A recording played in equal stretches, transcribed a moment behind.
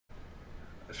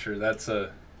Sure, that's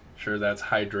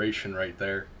hydration right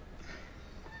there.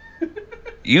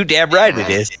 You damn right it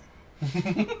is.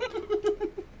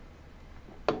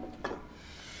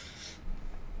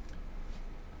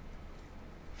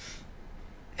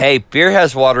 Hey, beer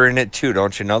has water in it too,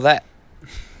 don't you know that?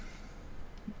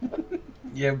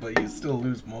 Yeah, but you still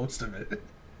lose most of it.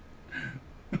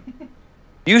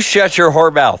 You shut your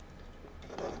whore mouth.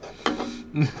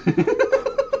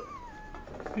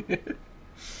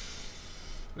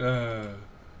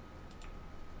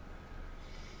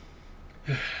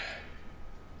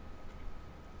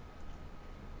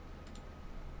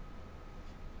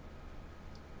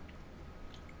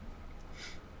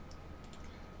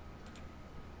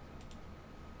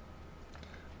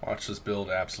 Watch this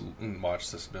build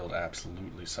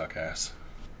absolutely suck ass.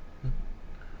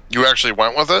 You actually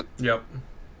went with it? Yep.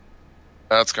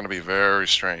 That's going to be very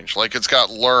strange. Like, it's got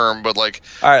Lerm, but like,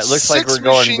 all right, looks like we're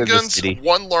going machine with guns, the city.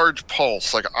 one large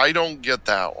pulse. Like, I don't get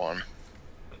that one.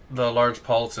 The large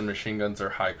pulse and machine guns are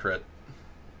high crit.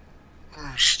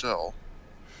 Still.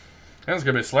 And it's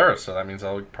going to be Solaris, so that means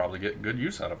I'll probably get good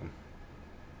use out of them.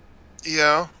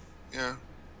 Yeah. Yeah.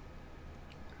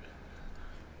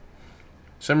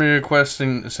 Send me a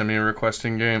requesting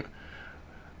game.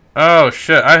 Oh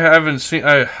shit! I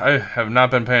have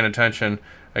not been paying attention.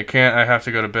 I have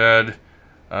to go to bed,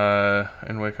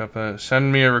 and wake up.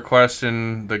 Send me a request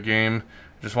in the game.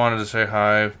 Just wanted to say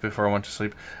hi before I went to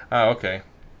sleep. Okay.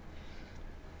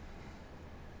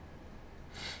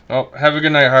 Oh, have a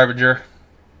good night, Harbinger.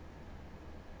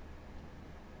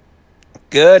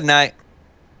 Good night.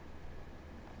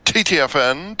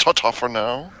 TTFN. Ta-ta for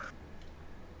now.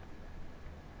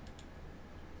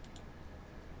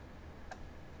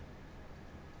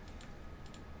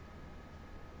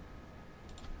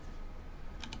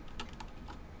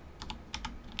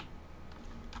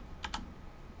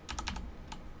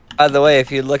 By the way,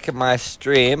 if you look at my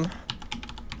stream,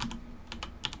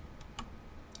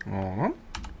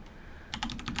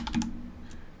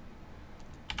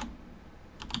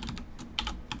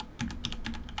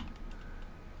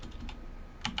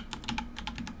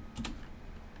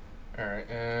 Alright,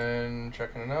 and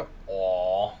checking it out.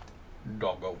 Aw,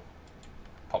 doggo,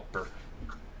 popper.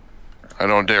 I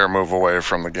don't dare move away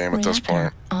from the game at this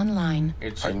point. Online.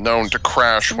 I'm known to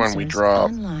crash when we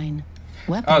drop. Online.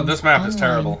 Oh, this map is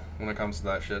terrible when it comes to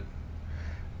that shit.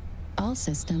 All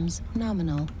systems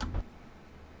nominal.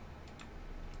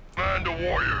 Man to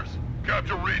warriors.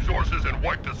 Capture resources and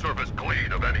wipe the surface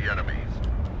clean of any enemies.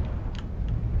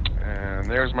 And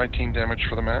there's my team damage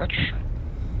for the match.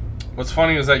 What's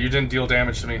funny is that you didn't deal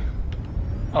damage to me.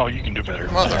 Oh, you can do better.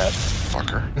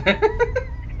 Motherfucker.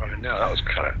 No, that was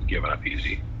kind of giving up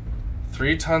easy.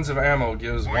 3 tons of ammo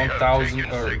gives 1,000,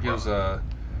 or gives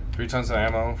 3 tons of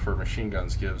ammo for machine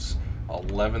guns gives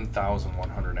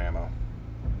 11,100 ammo.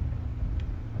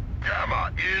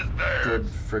 Gamma is there. Good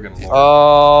friggin' lord.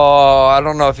 oh, I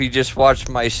don't know if you just watched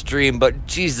my stream, but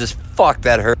Jesus, fuck,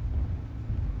 that hurt.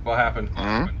 What happened?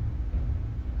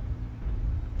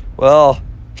 Well,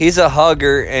 he's a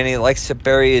hugger, and he likes to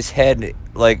bury his head,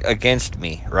 like, against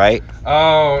me, right?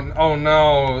 Oh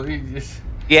no.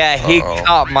 Yeah, he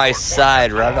caught my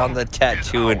side right on the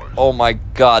tattoo, and oh my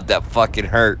god, that fucking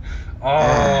hurt.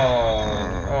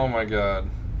 Oh my god.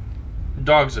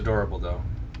 Dog's adorable, though.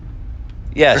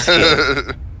 Yes,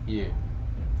 yeah. Yeah.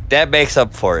 That makes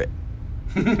up for it.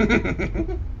 Yeah,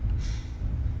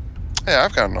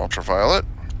 I've got an ultraviolet.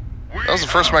 That was the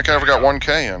first mech I ever got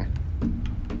 1K in.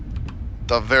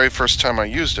 The very first time I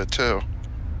used it, too.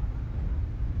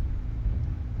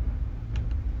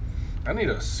 I need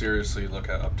to seriously look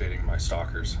at updating my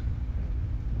stalkers.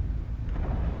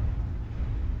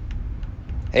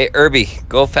 Hey, Irby,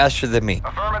 go faster than me.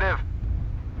 Affirmative.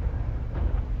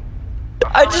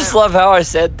 I just love how I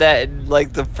said that, and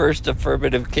like the first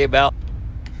affirmative came out.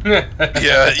 Yeah,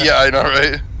 I know,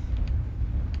 right?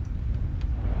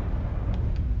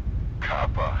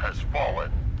 Kappa has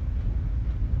fallen.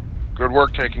 Good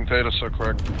work taking Theta so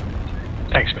quick.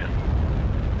 Thanks, man.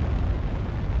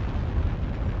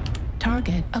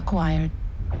 Target acquired.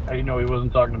 How do you know he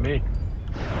wasn't talking to me?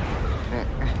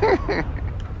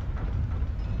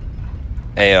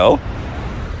 Ayo.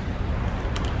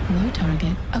 New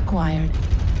target acquired.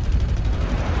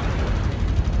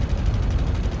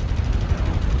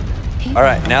 All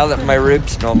right, now that my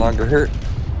ribs no longer hurt.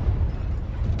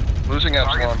 Losing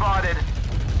Epsilon. Spotted.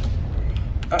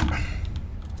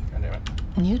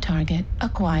 New target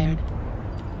acquired.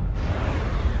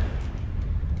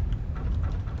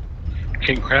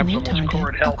 King Crab's New almost forward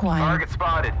target help. acquired. Target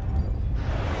spotted.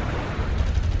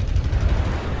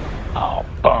 Oh,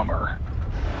 bummer.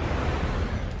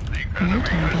 The New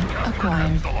target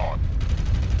acquired. Still on.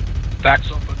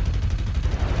 Facts open.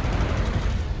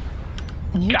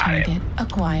 New Got it. target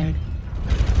acquired.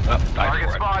 Oh, Target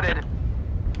nice spotted.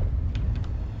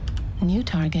 New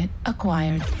target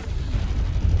acquired.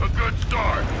 A good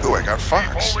start. Ooh, I got Keep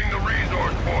Fox. holding the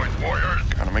resource points, warriors.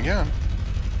 Got him again.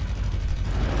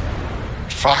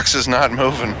 Fox is not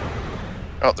moving.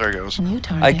 Oh, there he goes. New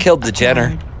target I killed the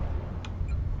Jenner. acquired.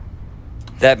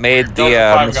 That made the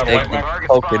Delta 5 got mistake white of mech. Target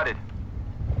poking. spotted.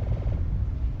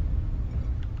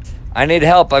 I need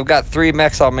help. I've got 3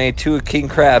 mechs on me, 2 king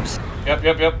crabs.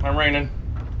 Yep. I'm raining.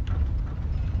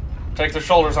 Take the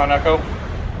shoulders on Echo.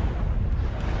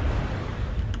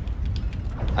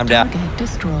 I'm down. Target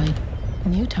destroyed.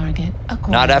 New target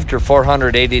acquired. Not after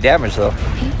 480 damage though.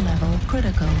 Heat level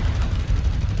critical.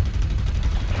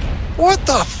 What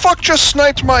the fuck just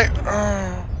sniped my...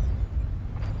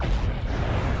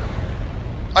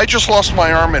 I just lost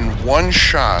my arm in one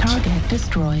shot. Target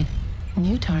destroyed.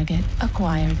 New target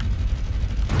acquired.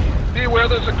 Beware,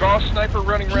 there's a Gauss sniper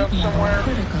running Heat around level somewhere.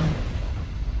 critical.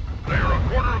 They are a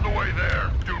quarter of the way there.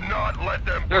 Do not let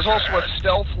them. There's push also a ahead.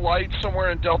 stealth light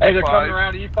somewhere in Delta Hey, they're 5. coming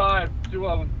around E5. 2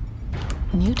 of them.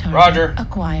 New target Roger.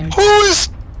 acquired. Who is...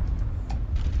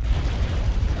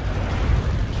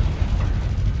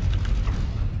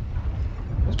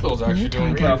 This build's New actually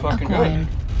doing target pretty fucking acquired.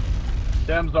 good.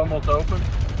 Dem's almost open.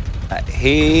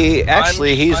 He's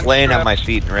I'm laying at my strapped.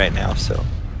 feet right now, so.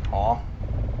 Aw.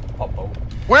 Puppo.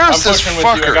 I'm Where's this pushing with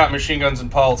you. I fucker? got machine guns and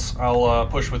pulse. I'll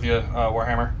push with you,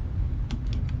 Warhammer.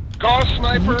 Gauss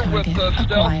sniper New with target stealth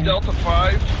acquired. Delta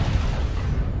 5.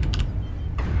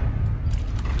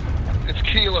 It's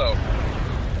Kilo.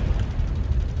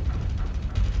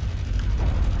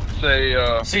 Say,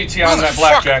 CT on that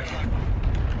blackjack.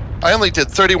 I only did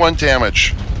 31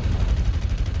 damage.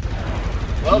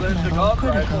 Well, there's the level golf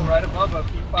critical. rifle right above us.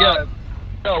 E5. Yeah.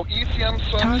 No, ECM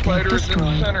Sun Target Spider is in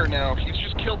destroyed. center now. He's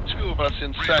just killed 2 of us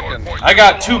in seconds. I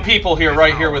got 2 people here,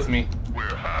 right here with me.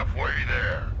 We're halfway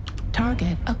there.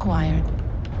 Target acquired.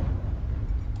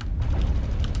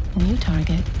 New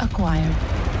target acquired.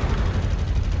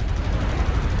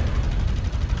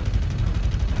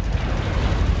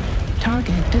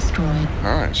 Target destroyed.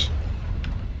 Nice.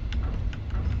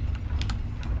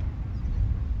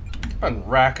 Been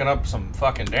racking up some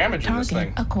fucking damage in this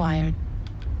Target thing. acquired.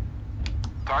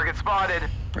 Target spotted.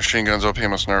 Machine guns OP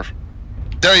must nerf.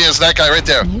 There he is, that guy right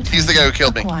there. New He's the guy who target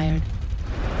killed me. Acquired.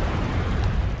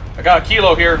 I got a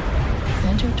Kilo here.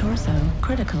 Center torso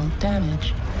critical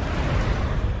damage.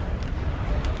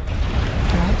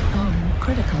 Right arm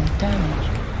critical damage.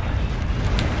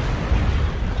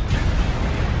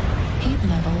 Heat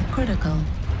level critical.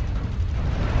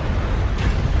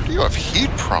 You have heat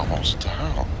problems, what the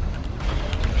hell?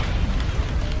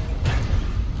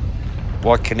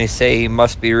 What can he say? He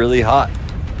must be really hot.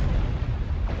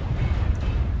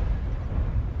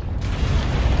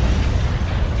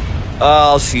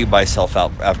 I'll see myself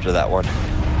out after that one.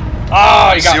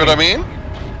 Ah, you got See what me. I mean?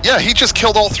 Yeah, he just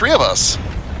killed all 3 of us.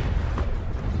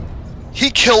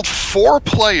 He killed 4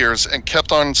 players and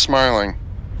kept on smiling.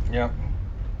 Yep.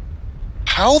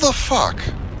 How the fuck?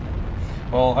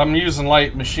 Well, I'm using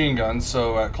light machine guns,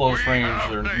 so at close range,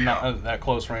 they're not. At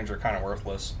close range, they're kind of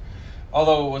worthless.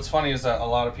 Although, what's funny is that a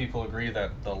lot of people agree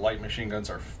that the light machine guns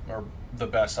are the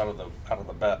best out of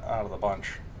the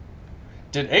bunch.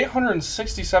 Did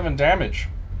 867 damage.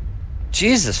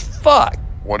 Jesus fuck.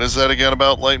 What is that again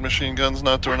about light machine guns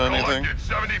not doing anything?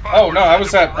 Collected 75% Oh no, I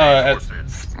was at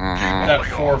resources. at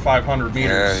 400 or 500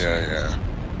 meters.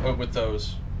 Yeah. With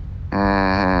those,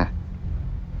 Mm-hmm.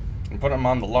 and put them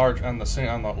on the large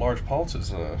pulse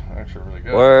is actually really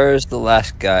good. Where's the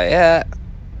last guy at?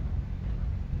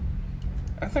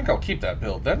 I think I'll keep that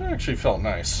build. That actually felt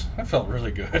nice. That felt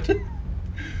really good.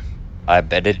 I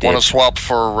bet it Want did. to swap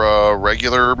for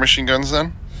regular machine guns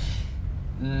then?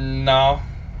 No,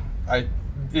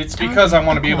 it's because I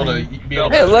want to be able to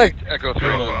Hey, look. Echo be 3.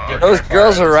 able to get Those back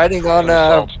girls fire. are riding on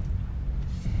Assault.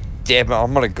 damn it,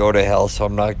 I'm gonna go to hell, so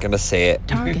I'm not gonna say it.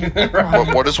 Target What,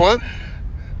 acquired. what is what?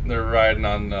 They're riding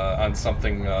on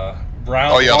something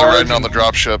brown. Oh yeah, they're large riding on the and-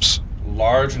 drop ships.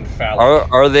 Large and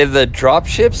phallic. Are they the drop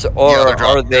ships or Yeah, they're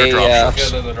drop- are they? they're drop Yeah,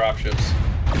 ships. they're the drop ships.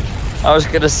 I was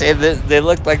gonna say that they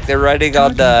look like they're riding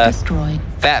on Target destroyed.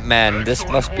 Fat Man. This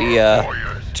must be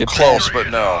Japan. Close, but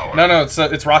no. No,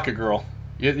 it's Rocket Girl.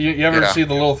 You ever Yeah. see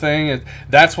the little thing?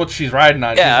 That's what she's riding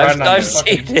on. Yeah, she's riding on I've the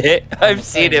seen fucking- it. I've the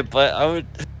seen thing. it, but I would.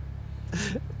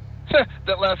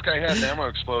 That last guy had an ammo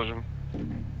explosion.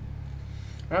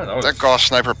 Oh, that was- That Gauss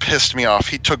sniper pissed me off.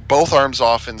 He took both arms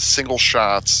off in single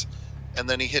shots, and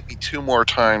then he hit me 2 more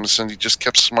times, and he just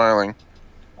kept smiling.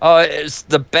 Oh, it's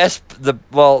the best. The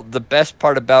best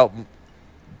part about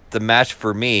the match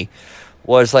for me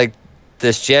was like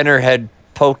this Jenner had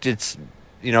poked its,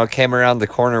 came around the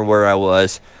corner where I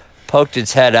was, poked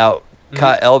its head out,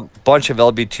 caught bunch of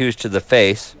LB2s to the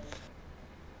face,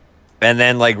 and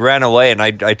then like ran away. And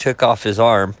I took off his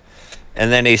arm,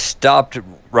 and then he stopped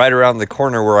right around the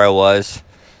corner where I was,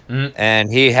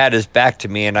 and he had his back to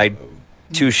me, and I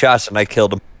 2 shots and I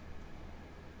killed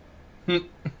him.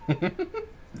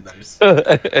 Nice.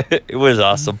 It was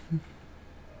awesome.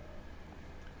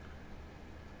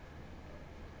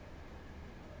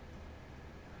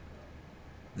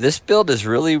 This build is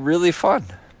really, really fun.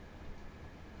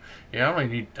 Yeah,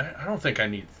 I don't think I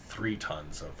need 3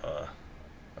 tons of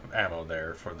ammo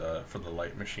there for the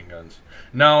light machine guns.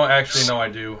 No, actually, no, I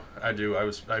do.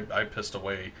 I pissed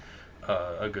away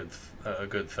a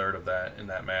good third of that in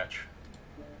that match.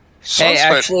 Hey,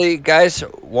 actually, guys,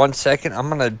 1 second. I'm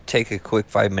gonna take a quick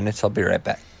 5 minutes. I'll be right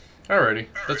back. Alrighty,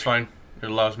 that's fine. It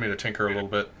allows me to tinker a little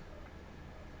bit.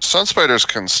 Sun spiders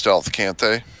can stealth, can't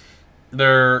they?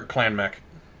 They're clan mech.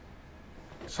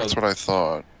 So that's what I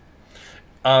thought.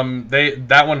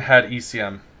 That one had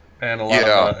ECM and a lot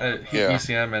of yeah.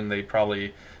 ECM, and they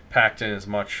probably packed in as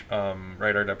much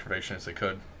radar deprivation as they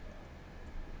could.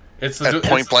 It's the at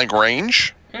point blank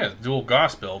range. Yeah, dual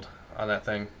Gauss build on that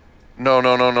thing. No.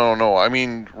 I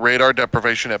mean radar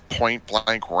deprivation at point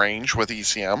blank range with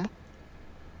ECM.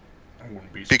 I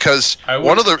wouldn't be because I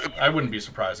wouldn't be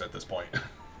surprised at this point.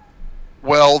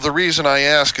 Well, the reason I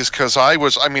ask is because I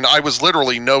was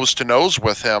literally nose to nose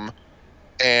with him,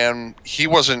 and he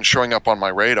wasn't showing up on my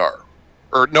radar.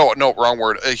 Or no, wrong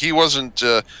word. He wasn't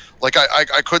like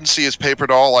I couldn't see his paper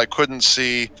doll. I couldn't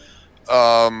see.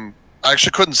 I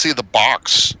actually couldn't see the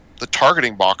box, the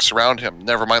targeting box around him.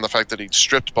 Never mind the fact that he'd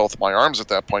stripped both of my arms at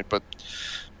that point, but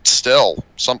still,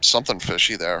 something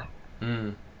fishy there.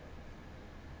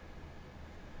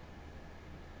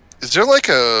 Is there like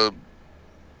a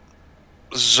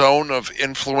zone of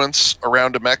influence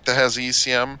around a mech that has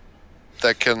ECM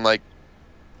that can, like,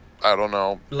 I don't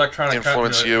know,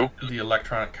 influence you? The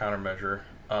electronic countermeasure.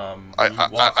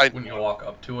 When you walk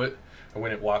up to it, or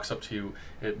when it walks up to you,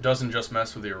 it doesn't just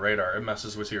mess with your radar; it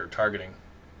messes with your targeting.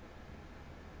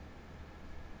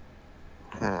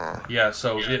 Yeah,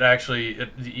 so it actually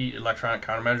the electronic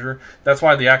countermeasure. That's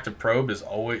why the active probe is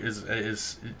always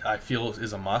I feel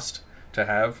is a must to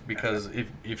have, because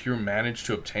if you manage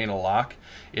to obtain a lock,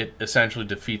 it essentially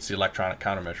defeats the electronic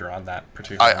countermeasure on that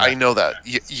particular mech. I know that.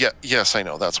 Yes, I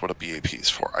know. That's what a BAP is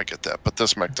for. I get that. But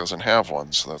this mech doesn't have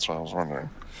one, so that's what I was wondering.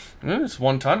 It's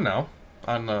 1 ton now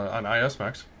on IS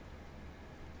mechs.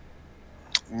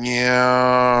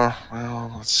 Yeah,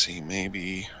 well, let's see.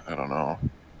 Maybe. I don't know.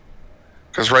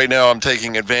 Because right now I'm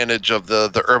taking advantage of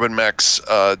the Urban Mech's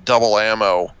double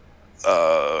ammo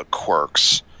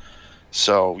quirks.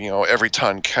 So, every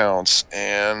ton counts,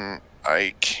 and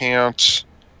I can't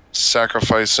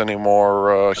sacrifice any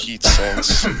more heat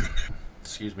sinks.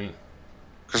 Excuse me.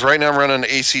 Because right now I'm running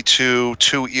AC2,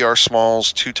 2 ER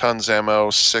smalls, 2 tons ammo,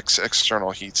 6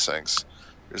 external heat sinks.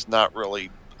 There's not really,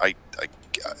 I'm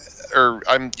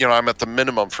at the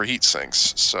minimum for heat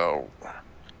sinks. So,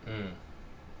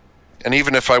 and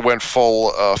even if I went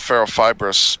full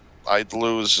ferrofibrous, I'd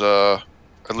lose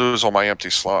all my empty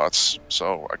slots,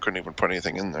 so I couldn't even put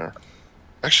anything in there.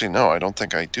 Actually, no, I don't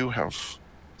think I do have.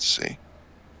 Let's see.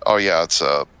 Oh yeah, it's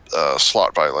a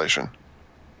slot violation.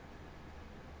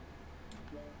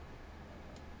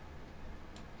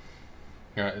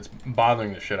 Yeah, it's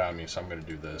bothering the shit out of me, so I'm going to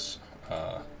do this.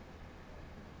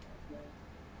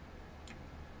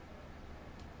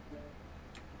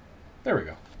 There we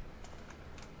go.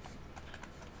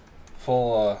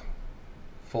 Full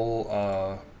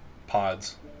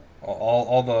pods.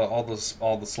 All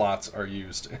the slots are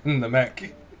used in the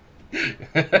mech.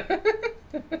 Let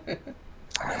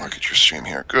me look at your stream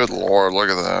here. Good lord, look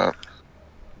at that.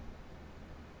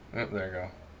 Yep, there you go.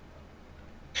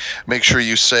 Make sure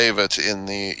you save it in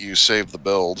the save the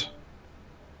build.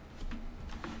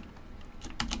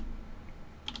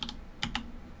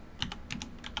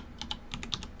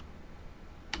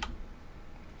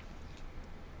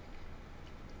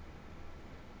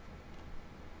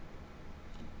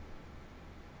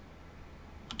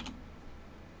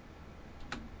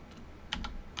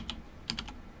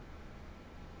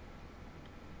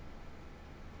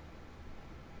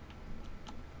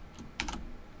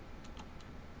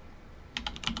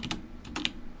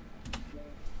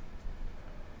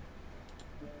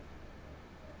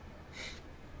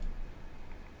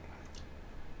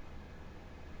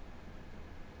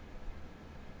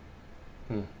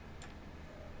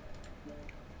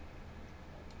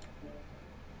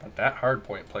 That hard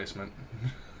point placement.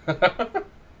 Mm-hmm.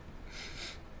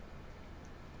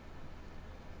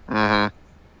 And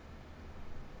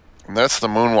that's the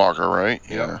Moonwalker, right?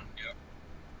 Yep. Yeah.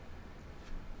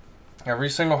 Every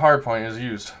single hard point is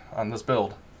used on this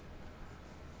build.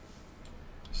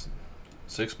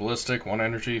 6 ballistic, 1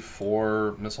 energy,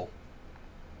 4 missile.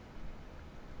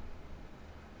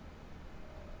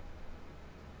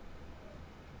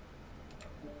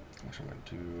 Actually, I'm going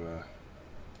to do...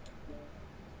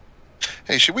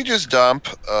 Hey, should we just dump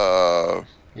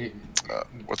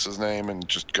what's his name and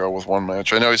just go with one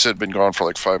match? I know he said been gone for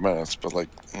like 5 minutes, but like,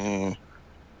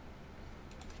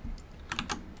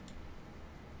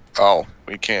 oh,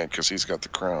 we can't because he's got the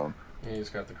crown. Yeah, he's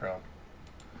got the crown.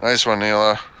 Nice one,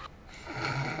 Neela.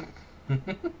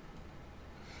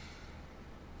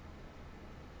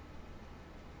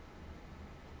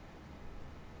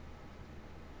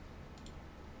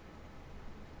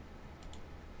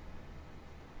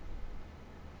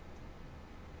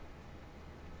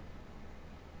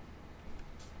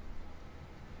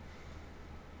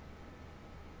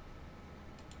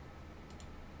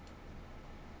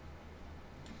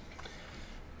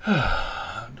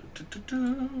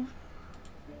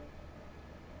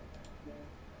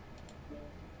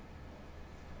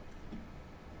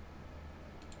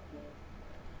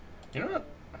 You know what?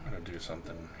 I'm going to do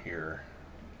something here.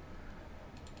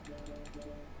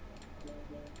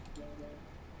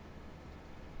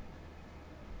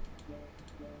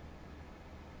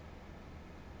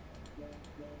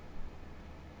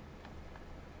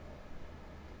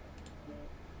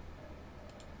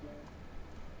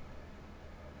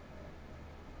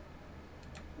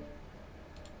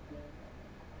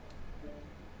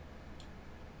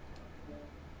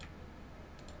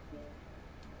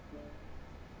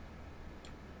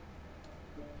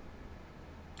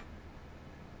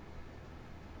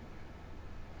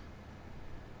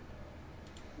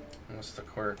 What's the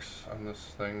quirks on this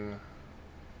thing?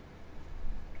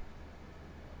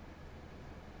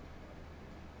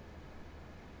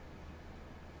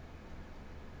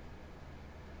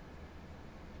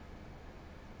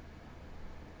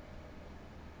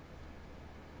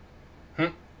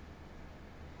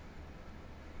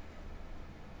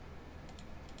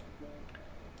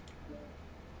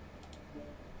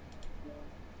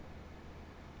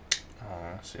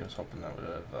 See, I was hoping that would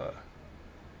have...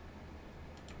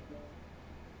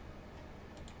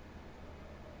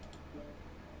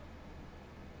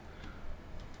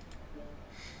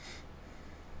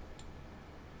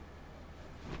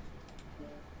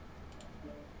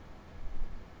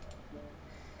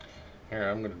 Here,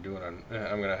 I'm gonna do it on.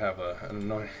 I'm gonna have an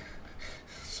annoying.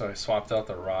 So I swapped out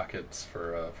the rockets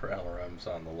for LRMs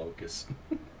on the Locust.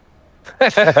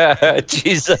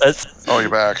 Jesus. Oh, you're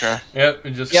back, huh? Yep.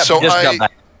 It just Yep, So just got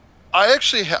back. I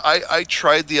actually I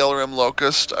tried the LRM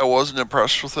Locust. I wasn't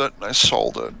impressed with it, and I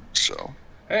sold it. So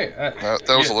hey, that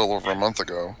was a little over a month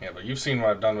ago. Yeah, but you've seen what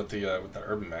I've done with the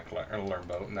Urban Mech learn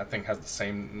boat, and that thing has the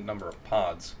same number of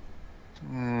pods.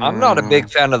 I'm not a big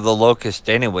fan of the Locust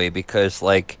anyway because,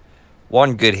 like,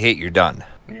 one good hit, you're done.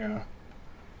 Yeah,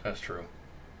 that's true.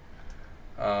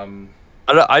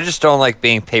 I just don't like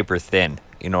being paper thin.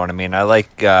 You know what I mean? I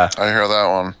like. I hear that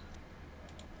one.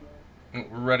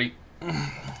 We're ready.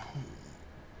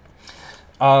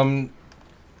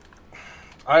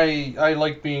 I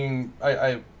like being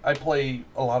I play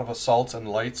a lot of assaults and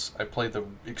lights. I play the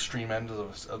extreme end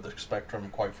of the spectrum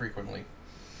quite frequently.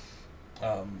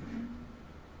 A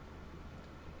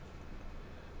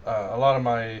lot of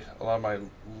my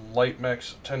light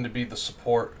mechs tend to be the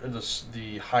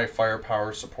the high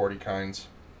firepower supporty kinds.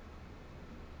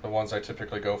 The ones I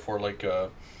typically go for, like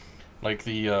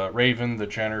the Raven, the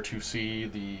Jenner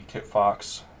 2C, the Kit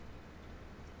Fox.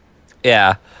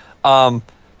 Yeah.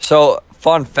 So,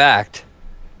 fun fact.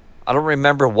 I don't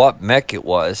remember what mech it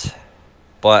was,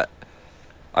 but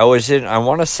I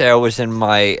want to say I was in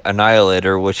my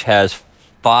Annihilator, which has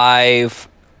 5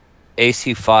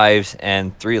 AC5s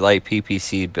and 3 light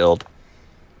PPC build.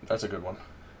 That's a good one.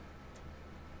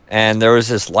 And there was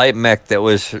this light mech that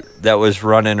was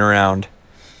running around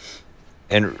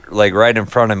and like right in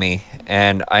front of me,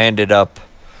 and I ended up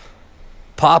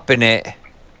popping it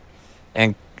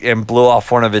and blew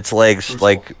off one of its legs. Crucible.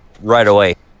 Like right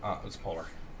away. It's polar.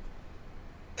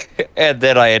 And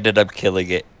then I ended up killing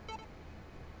it.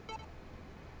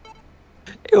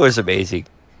 It was amazing.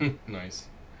 Nice.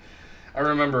 I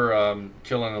remember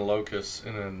killing a Locust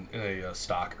in a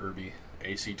stock Irby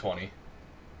AC-20.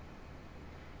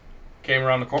 Came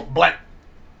around the corner, blank,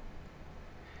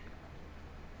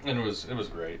 and it was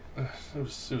great. It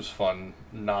was fun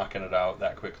knocking it out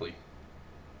that quickly.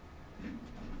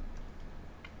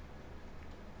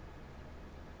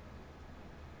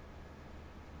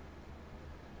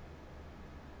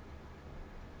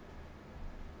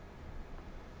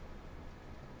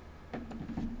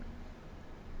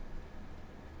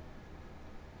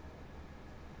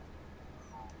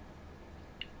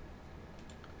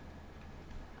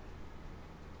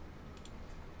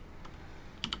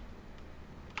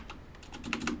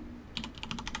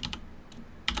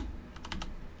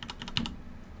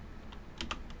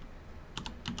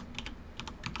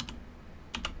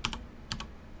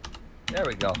 There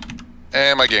we go.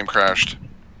 And my game crashed.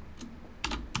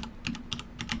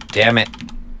 Damn it.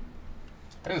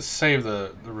 I didn't save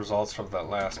the results from that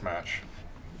last match.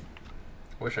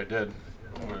 Wish I did.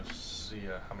 I want to see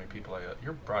how many people I got.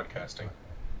 You're broadcasting.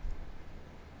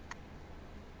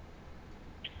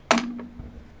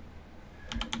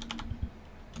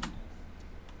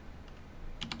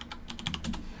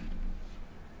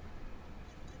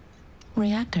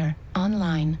 Reactor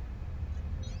online.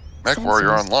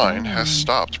 MechWarrior Sensors Online has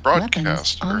stopped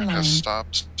broadcast, or Weapons online. has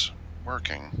stopped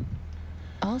working.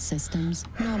 All systems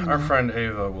nominal. Our friend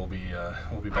Ava will be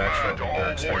back shortly. They're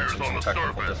All experiencing warriors on some the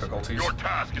technical surface. difficulties. Your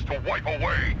task is to wipe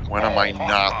away. When am I all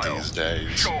not hostiles. these days?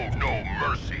 Show no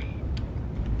mercy.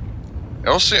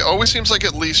 It always seems like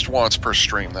at least once per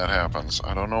stream that happens.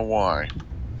 I don't know why.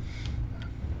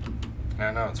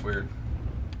 I know, it's weird.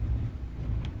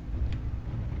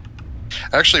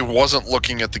 I actually wasn't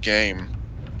looking at the game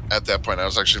at that point. I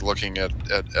was actually looking at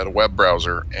a web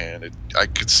browser, and I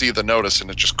could see the notice, and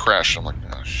it just crashed. I'm like,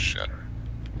 oh shit.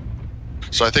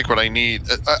 So I think what I need,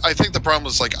 I think the problem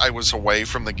was like I was away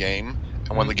from the game,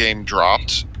 and when the game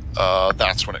dropped,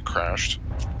 that's when it crashed.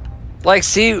 Like,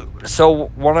 see, so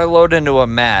when I load into a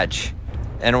match,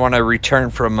 and when I return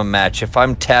from a match, if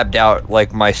I'm tabbed out,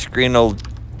 like my screen will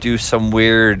do some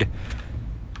weird.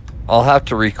 I'll have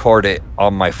to record it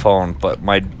on my phone, but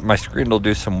my screen will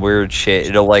do some weird shit.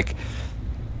 It'll like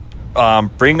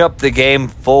bring up the game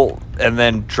full and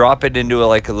then drop it into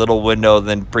like a little window,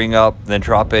 then bring up, then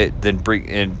drop it, then bring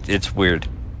in. It's weird.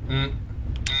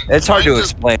 It's hard to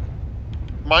explain.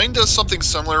 Mine does something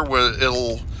similar where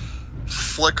it'll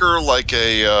flicker like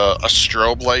a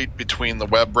strobe light between the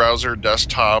web browser,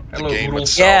 desktop, Hello, the game Oodles.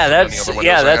 itself. Yeah, and any that's other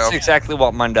windows I that's have. exactly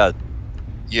what mine does.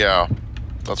 Yeah,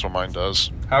 that's what mine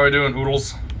does. How are we doing,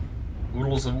 Oodles?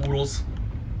 Oodles of Oodles?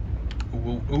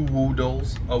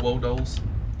 Oodles? Oodles?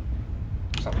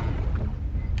 Something.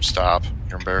 Stop!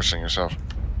 You're embarrassing yourself.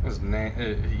 His name.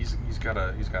 He's got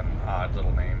an odd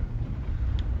little name.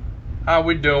 How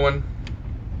we doing?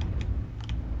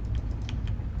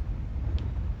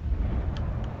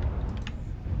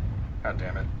 God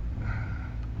damn it!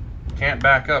 Can't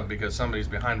back up because somebody's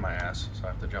behind my ass, so I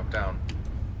have to jump down.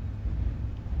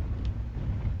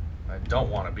 I don't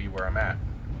want to be where I'm at.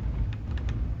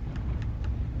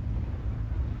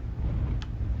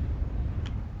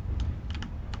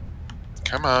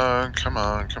 Come on, come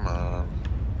on, come on.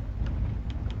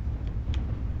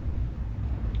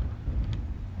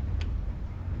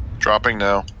 Dropping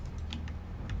now.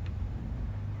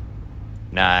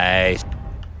 Nice.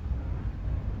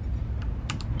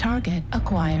 Target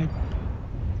acquired.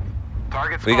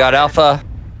 Target We got spotted. Alpha.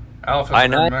 Alpha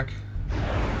I9. Mech.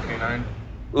 K9.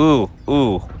 Ooh.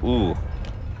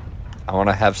 I want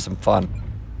to have some fun.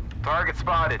 Target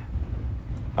spotted.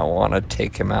 I want to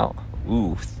take him out.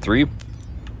 Ooh,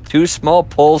 2 small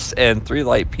pulse and 3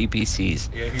 light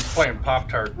PPCs. Yeah, he's playing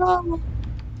Pop-Tart. Come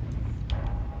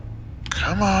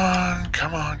on,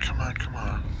 come on, come on, come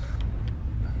on.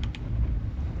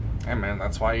 Hey man,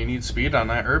 that's why you need speed on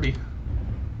that Irby.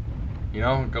 You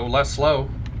know, go less slow.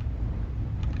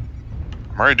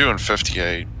 I'm already doing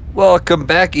 58. Welcome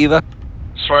back, Eva.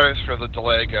 Sorry for the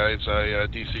delay, guys. I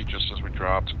DC just as we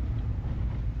dropped.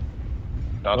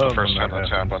 Not the first time that's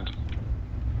happened.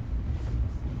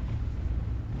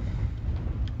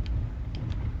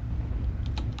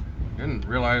 Didn't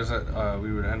realize that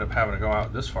we would end up having to go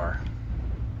out this far.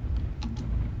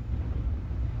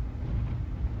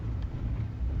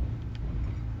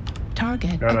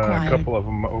 Target Got a acquired. couple of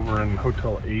them over in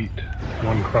Hotel 8.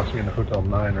 One crossing into Hotel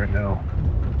 9 right now.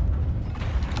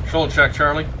 Shoulder check,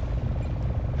 Charlie.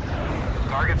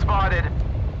 Target spotted.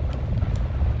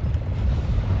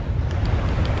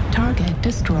 Target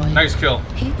destroyed. Nice kill.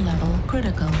 Heat level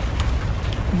critical.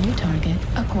 New target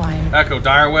acquired. Echo,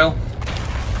 dire whale.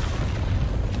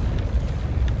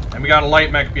 And we got a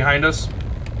light mech behind us.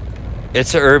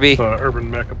 It's a Irby. It's Urban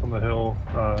Mech up on the hill,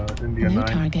 India New 9.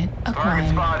 target Target acquired.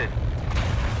 spotted.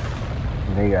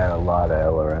 They got a lot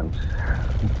of LRMs.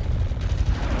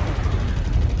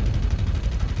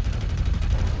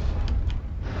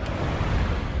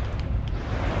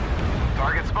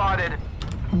 Target spotted.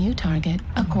 New target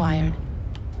acquired.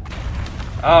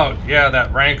 Oh yeah,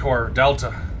 that Rancor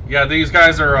Delta. Yeah, these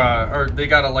guys are they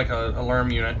got like a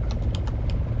alarm unit.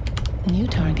 New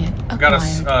target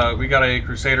We got a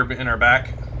Crusader in our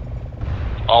back.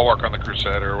 I'll work on the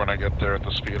Crusader when I get there at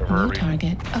the speed of New Herbie.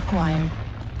 target acquired.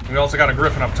 We also got a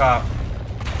Griffin up top.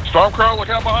 Stormcrow, look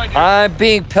out behind you! I'm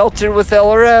being pelted with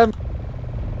LRM.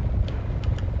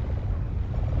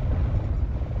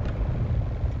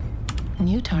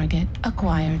 New target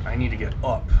acquired. I need to get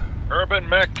up. Urban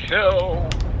Mech kill!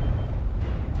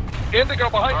 Indigo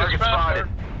behind us, Target faster.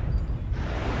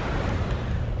 spotted.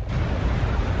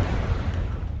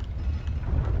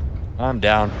 I'm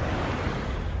down.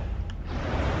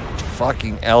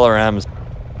 Fucking LRMs.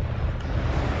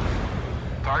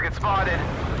 Target spotted.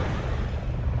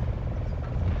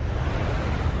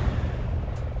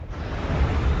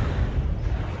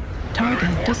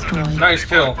 Target destroyed. Nice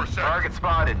kill. Target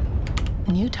spotted.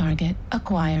 New target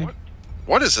acquired.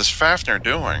 What is this Fafnir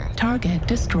doing? Target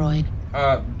destroyed.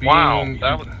 Being, Wow,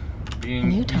 that was- being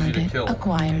New easy to target kill.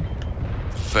 acquired.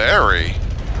 Very.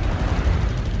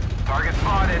 Target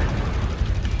spotted.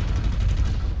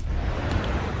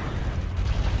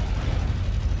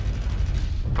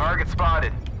 Target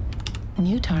spotted.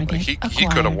 New target Like he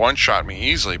acquired. could have one-shot me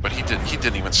easily, but he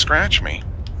didn't even scratch me.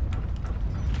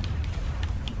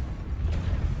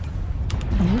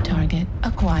 New target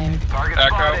acquired. Target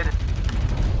Echo. spotted.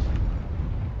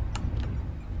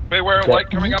 Beware, light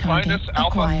coming New up behind us. target Alpha.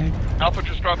 acquired. Alpha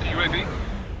just dropped the UAV.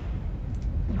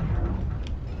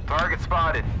 Target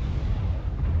spotted.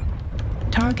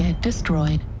 Target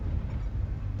destroyed.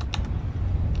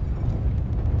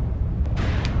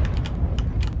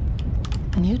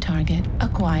 New target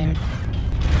acquired.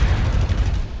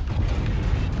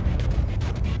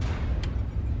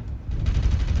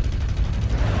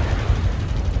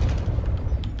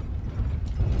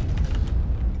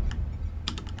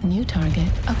 New target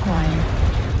acquired.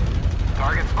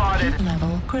 Target spotted. Heat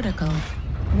level critical.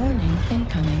 Warning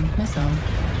incoming missile.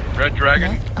 Red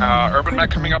Dragon. Left arm Urban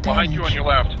Mech coming up critical behind you on damage. your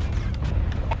left.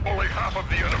 Only half of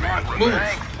the enemy Move.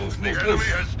 remains. The enemy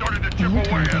has started to chip New away at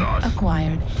target us.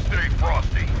 acquired. Stay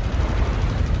frosty.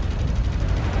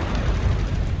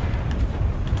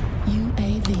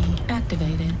 UAV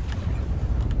activated.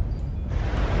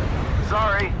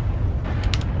 Sorry.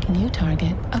 New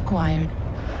target acquired.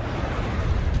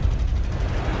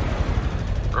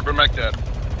 Urban Mech dead.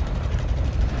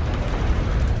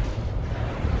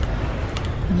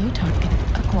 New target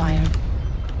acquired.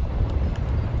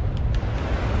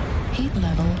 Heat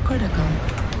level critical.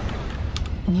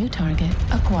 New target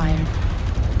acquired.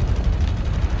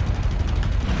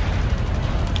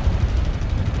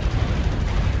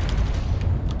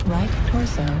 Right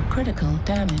torso critical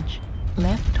damage.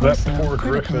 Left That torso poor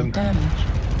critical Griffin. damage.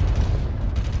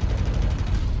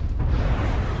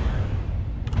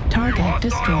 Target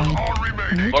destroyed. All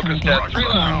remaining. New Locust target dead. 3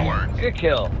 acquired. hours. Good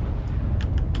kill.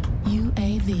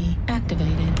 UAV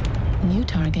activated. New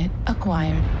target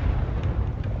acquired.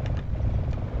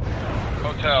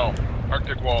 Hotel.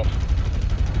 Arctic Wolf.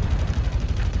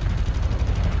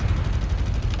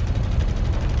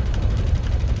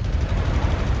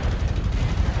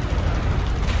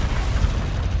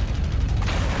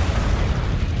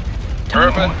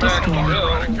 Urban Target Mech destroyed. kill.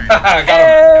 Got him.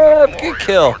 Yeah, good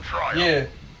kill. Yeah.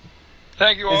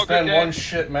 Thank you all. It's Good been day. one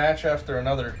shit match after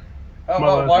another. Oh,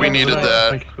 Well, well, why We don't you, needed that.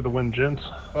 Thank you for the win, gents.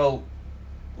 Well,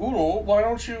 Oodle, why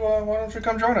don't you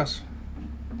come join us?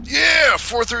 Yeah,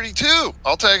 432.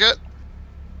 I'll take it.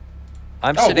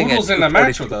 I'm Oh, sitting Oodle's at in the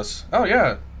match 242. with us. Oh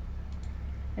yeah.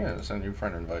 Yeah, send you a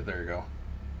friend invite. There you go.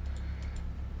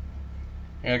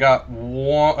 Yeah,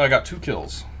 I got 2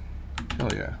 kills. Hell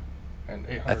yeah. And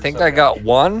I think I got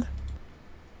one.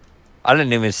 I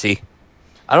didn't even see.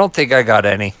 I don't think I got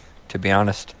any, to be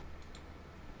honest.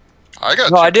 I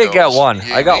got. No, 2 I did get kills. one.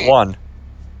 Yeah, I got me. one.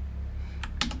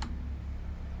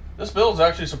 This build's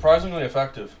actually surprisingly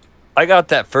effective. I got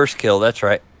that first kill. That's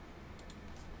right.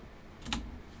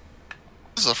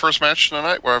 This is the first match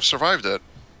tonight where I've survived it.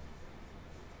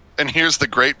 And here's the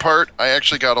great part: I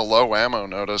actually got a low ammo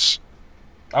notice.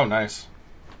 Oh, nice.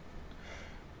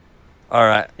 All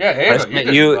right. Yeah, I Ava, sent you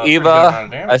did you, a pretty good Eva. amount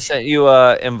of damage. I sent you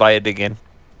invited again.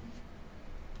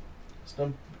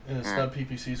 Snub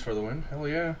PPCs for the win. Hell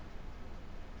yeah.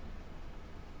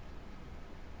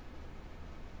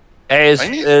 Hey, I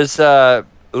need- is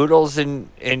Oodles in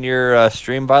your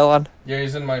stream, Bylon? Yeah,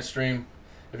 he's in my stream.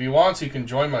 If he wants, he can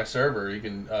join my server. He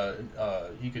can.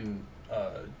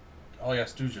 All he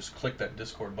has to do is just click that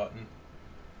Discord button,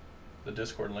 the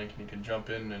Discord link, and he can jump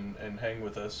in and hang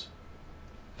with us.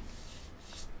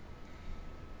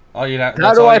 All you have.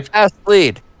 How do I pass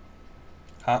lead?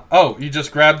 Huh? Oh, you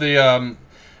just grab the.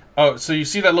 Oh, so you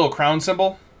see that little crown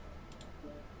symbol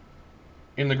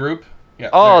in the group? Yeah.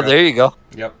 Oh, go. there you go.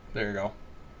 Yep, there you go.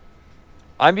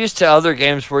 I'm used to other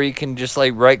games where you can just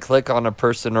like right click on a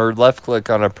person or left click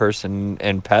on a person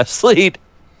and pass lead.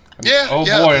 Yeah. Oh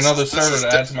yeah, boy, this another is- this server is to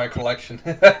de- add to my collection.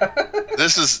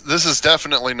 This is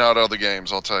definitely not other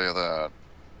games. I'll tell you that.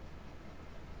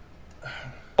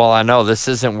 Well, I know this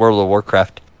isn't World of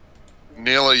Warcraft.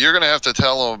 Neela, you're gonna have to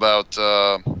tell them about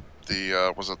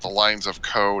the was it the Lines of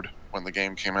Code when the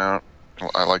game came out?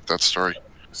 I like that story.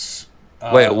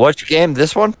 Wait, which game?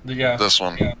 This one? Yeah. This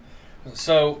one. Yeah.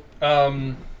 So,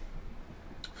 fun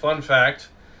fact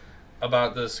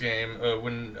about this game,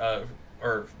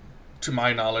 or to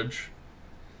my knowledge,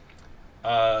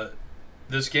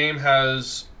 this game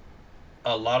has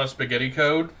a lot of spaghetti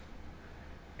code,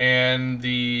 and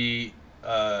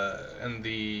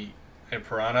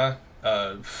Piranha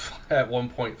at one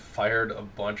point fired a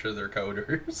bunch of their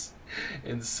coders,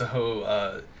 and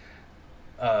so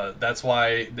that's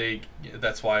why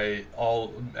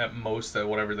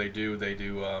whatever they do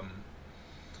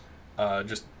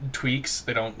just tweaks.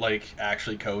 They don't like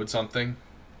actually code something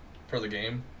for the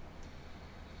game.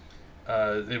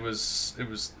 It was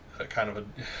a kind of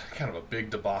a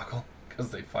big debacle because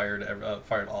they fired a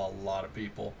lot of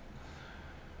people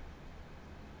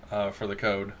for the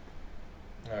code,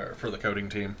 or for the coding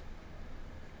team.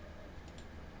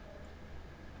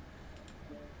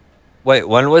 Wait,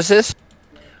 when was this?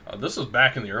 This was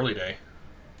back in the early day.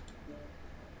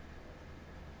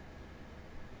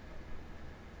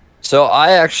 So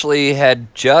I actually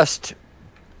had just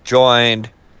joined,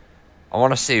 I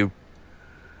want to say,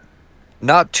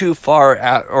 not too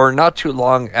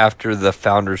long after the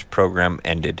Founders Program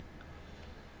ended.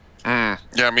 Yeah,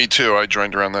 me too. I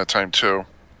joined around that time too.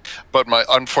 But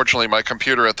unfortunately, my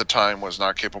computer at the time was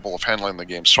not capable of handling the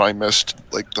game, so I missed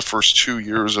like the first 2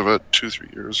 years of it,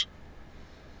 2-3 years.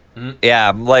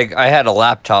 Yeah, like I had a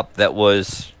laptop that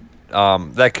was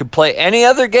that could play any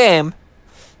other game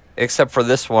except for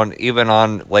this one, even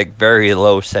on like very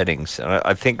low settings. And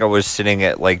I think I was sitting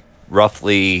at like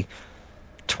roughly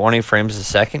 20 frames a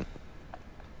second.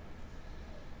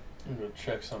 I'm gonna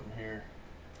check something here.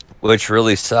 Which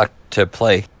really sucked to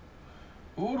play.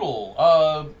 Oodle,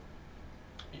 I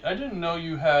didn't know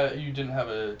you didn't have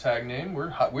a tag name.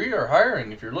 We are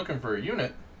hiring if you're looking for a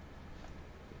unit.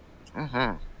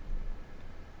 Mm-hmm.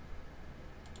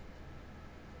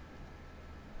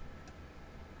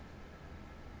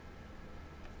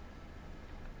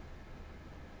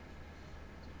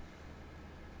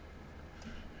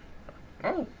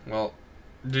 Oh, well,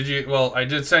 well, I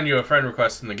did send you a friend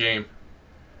request in the game.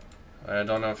 I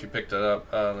don't know if you picked it up.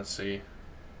 Let's see.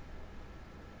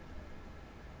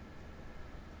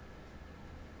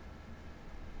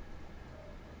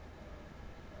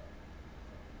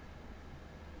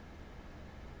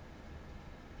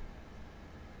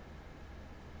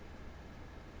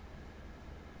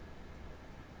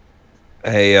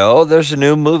 Hey, yo, there's a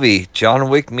new movie, John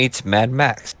Wick meets Mad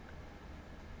Max.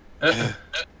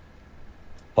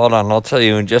 Hold on, I'll tell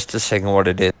you in just a second what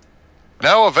it is.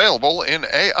 Now available in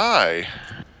AI.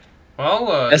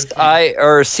 Well,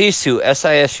 Sisu,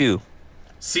 SISU.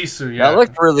 Sisu, yeah. That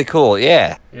looked really cool,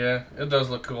 yeah. Yeah, it does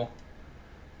look cool.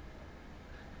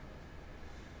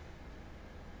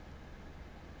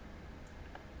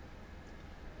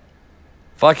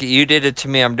 Fuck it, you did it to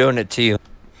me, I'm doing it to you.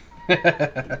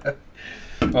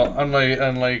 Well,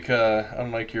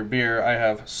 unlike your beer, I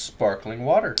have sparkling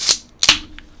water.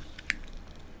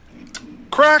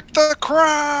 Crack the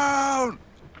crown!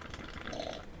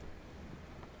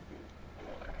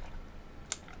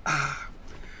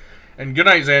 And good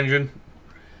night, Zanjin.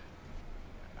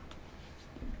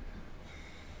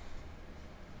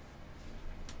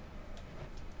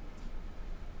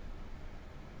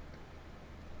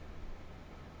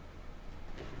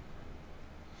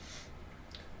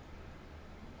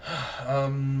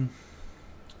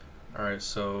 All right.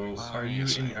 So, are you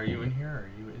in here? Are you in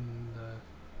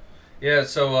the? Yeah.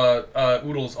 So,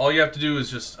 Oodles, all you have to do is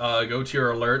just go to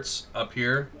your alerts up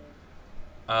here,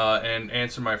 and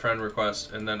answer my friend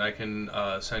request, and then I can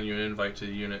send you an invite to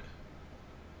the unit.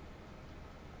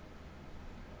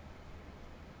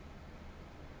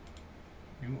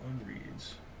 New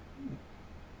unreads.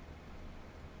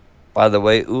 By the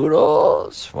way,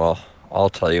 Oodles, well, I'll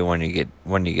tell you when you get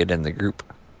in the group.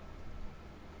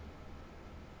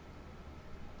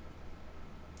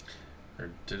 Or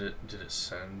did it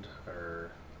send,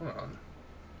 or hold on.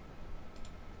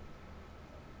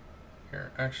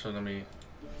 Here, actually, let me.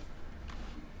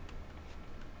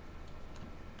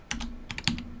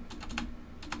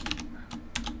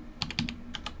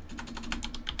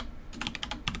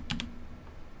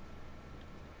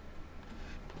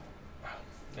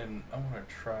 And I want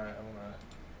to try. I'm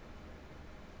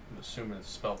assuming it's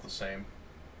spelled the same.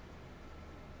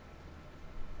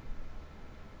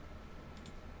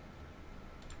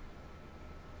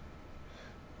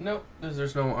 No,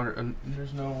 there's no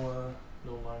there's no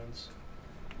lines.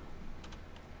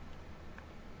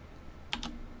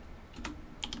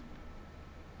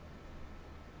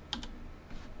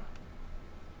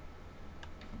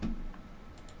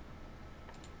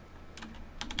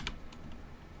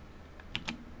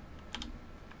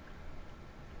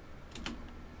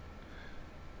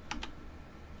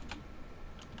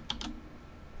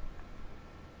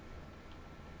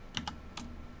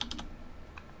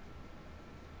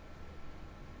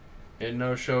 Alright,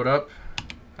 no showed up.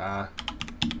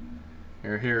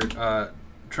 Here.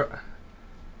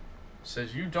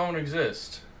 Says you don't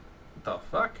exist. What the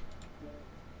fuck?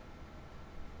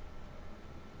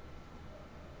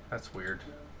 That's weird.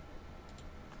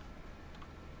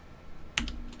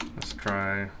 Let's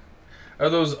try. Are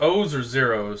those O's or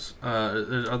zeros?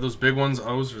 Are those big ones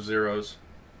O's or zeros?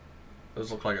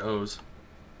 Those look like O's.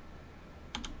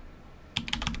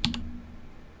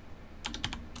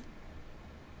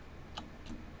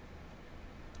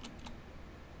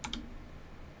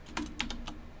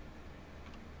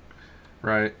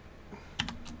 Right.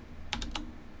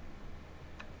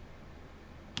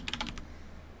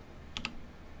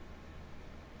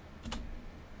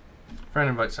 Friend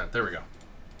invite sent. There we go.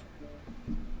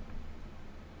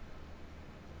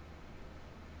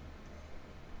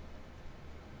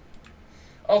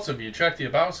 Also, if you check the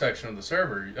about section of the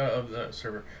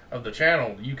server of the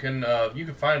channel, you can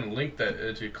find a link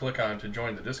that to click on to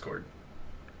join the Discord.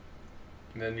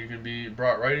 And then you can be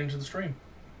brought right into the stream.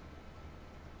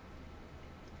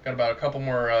 Got about a couple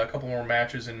more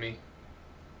matches in me,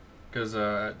 because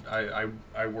I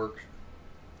work.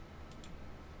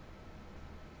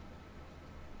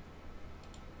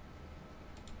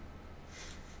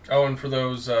 Oh, and for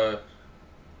those whoop.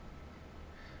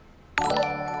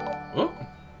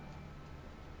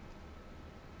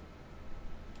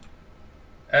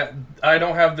 I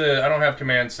don't have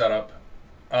command set up.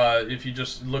 If you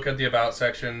just look at the about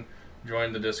section,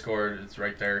 join the Discord, it's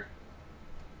right there.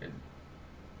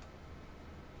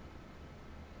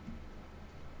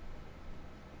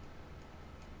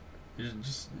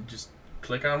 Just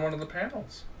click on one of the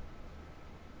panels.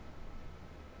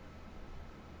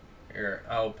 Here,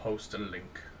 I'll post a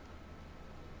link.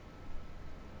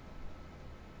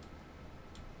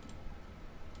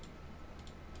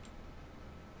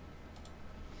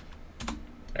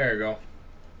 There you go.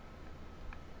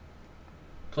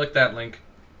 Click that link.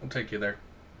 It'll take you there.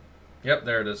 Yep,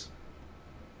 there it is.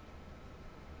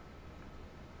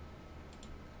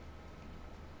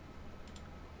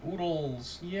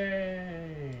 Oodles,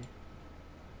 yay!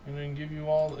 And then give you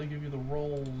the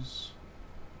rolls.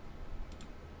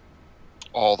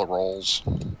 All the rolls.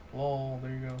 Lol,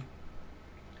 there you go.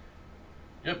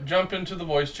 Yep, jump into the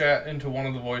voice chat, into one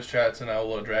of the voice chats, and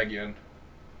I'll drag you in.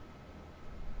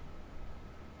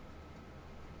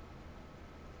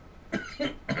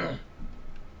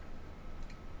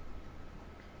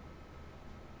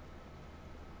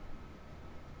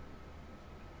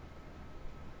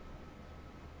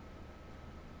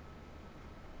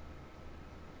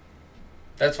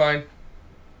 That's fine.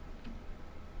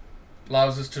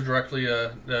 Allows us to directly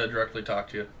talk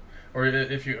to you, or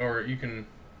you can,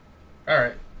 all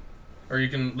right, or you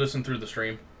can listen through the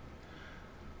stream.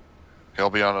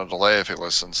 He'll be on a delay if he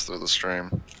listens through the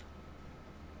stream.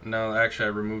 No, actually, I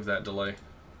removed that delay.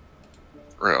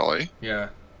 Really? Yeah.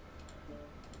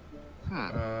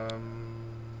 You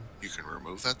can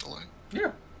remove that delay?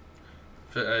 Yeah.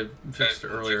 I fixed it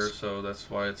earlier, so that's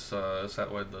why that's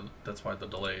why the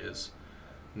delay is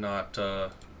not.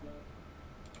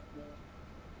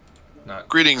 Not.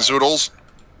 Greetings, Zoodles.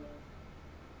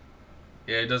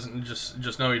 Yeah, he doesn't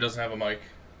just know he doesn't have a mic.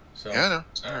 So. Yeah, I know.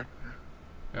 All right.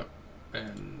 Yep.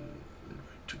 And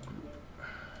invite to group.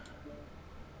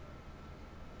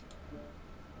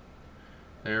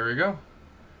 There we go.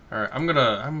 All right, I'm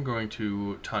going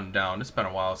to ton down. It's been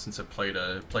a while since I played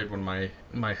one of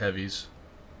my heavies.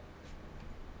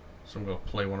 So I'm gonna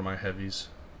play one of my heavies.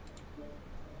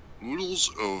 Oodles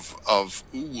of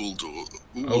Oodles.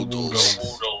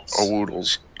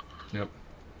 Oodles. Yep.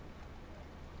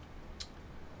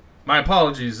 My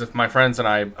apologies if my friends and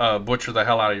I butcher the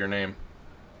hell out of your name.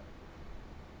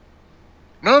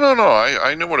 No.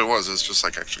 I knew what it was. It's just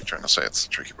like actually trying to say it's the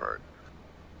tricky part.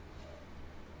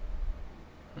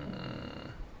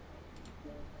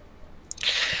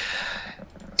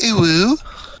 Ew.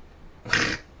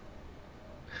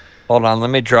 Hold on, let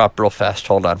me drop real fast.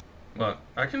 Hold on. What?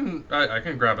 I can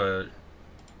grab a.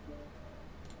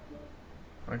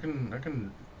 I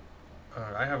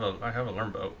have a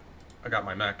learn boat. I got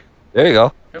my mech. There you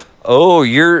go. Yep. Oh,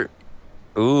 you're.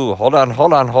 Ooh, hold on.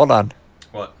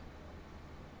 What?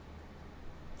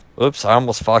 Oops, I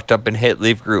almost fucked up and hit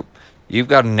leave group. You've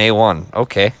got an A1.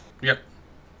 Okay. Yep.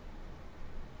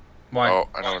 Why? Oh,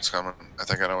 I know what's coming. I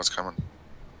think I know what's coming.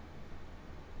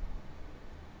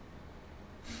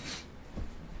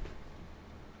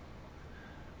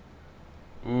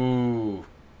 Ooh.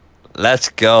 Let's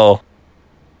go.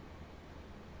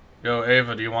 Yo,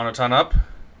 Ava, do you want to ton up?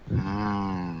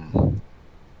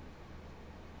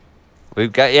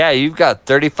 You've got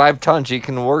 35 tons you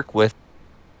can work with.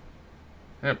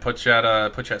 Yeah, put you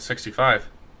at 65.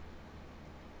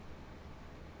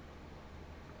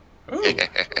 Ooh.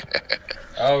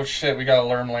 Oh shit, we got a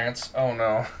Lerm Lance. Oh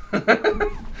no.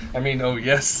 I mean, oh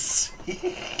yes.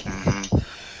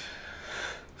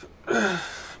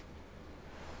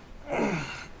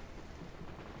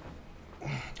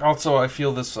 Also, I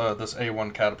feel this this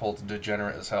A1 catapult's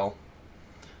degenerate as hell.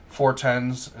 4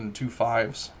 10s and 2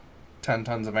 5s. 10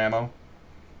 tons of ammo.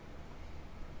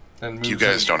 Then you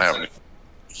guys don't have any.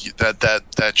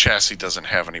 That chassis doesn't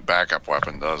have any backup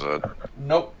weapon, does it?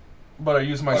 Nope. But I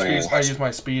use my speed. I use my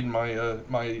speed and my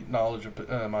my knowledge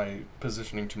of my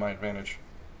positioning to my advantage.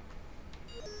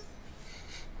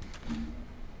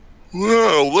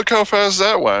 Whoa! Look how fast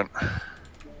that went.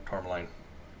 Tourmaline.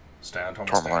 Stay on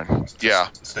Tourmaline. Yeah.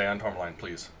 Stay on Tourmaline,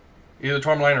 please. Either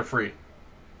Tourmaline or free.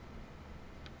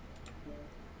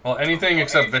 Well, anything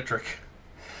except Vitric.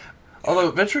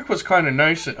 Although Vitric was kind of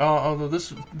nice. Although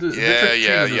this yeah.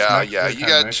 You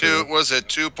got nice two. Was it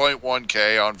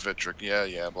 2.1K on Vitric?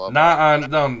 Yeah. Blah blah.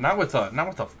 Not with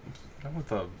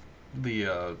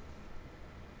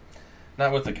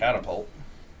the catapult.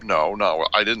 No,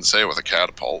 I didn't say with a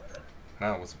catapult.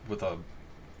 No, it was with a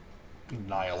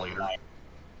annihilator.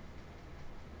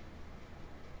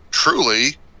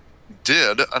 Truly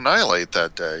did annihilate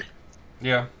that day.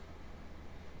 Yeah.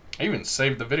 I even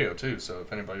saved the video too, so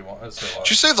if anybody wants. Did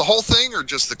you save the whole thing or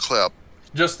just the clip?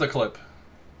 Just the clip.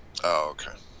 Oh,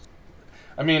 okay.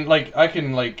 I mean, like, I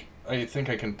think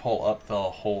I can pull up the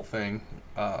whole thing,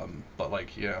 but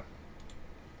like, yeah.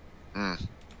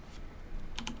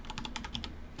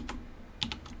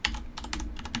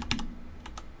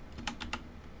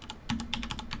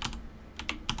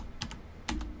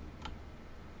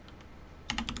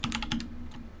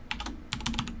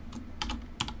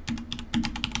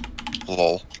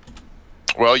 Lol.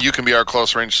 Well, you can be our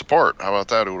close range support. How about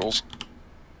that, Oodles?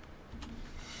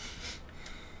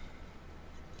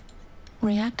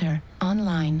 Reactor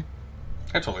online.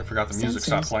 I totally forgot the music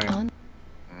stopped playing.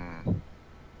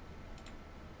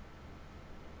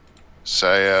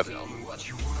 Sad.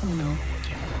 No.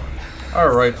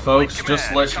 Alright, folks, just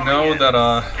to let you know that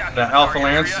the Alpha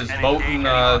Lance is boating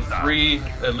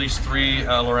at least three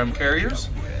LRM carriers.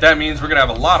 That means we're going to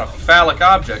have a lot of phallic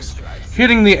objects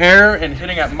hitting the air and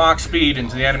hitting at Mach speed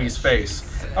into the enemy's face.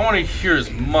 I want to hear as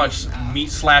much meat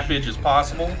slappage as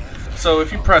possible. So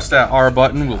if you press that R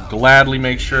button, we'll gladly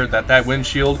make sure that that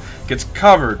windshield gets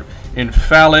covered in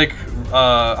phallic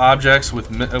objects with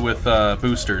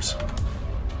boosters.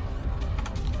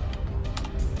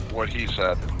 What he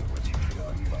said.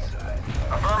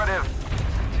 Affirmative.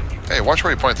 Hey, watch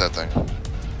where you point that thing.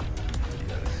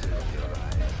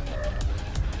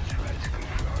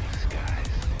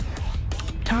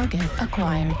 Target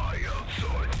acquired.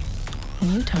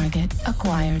 New target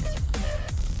acquired.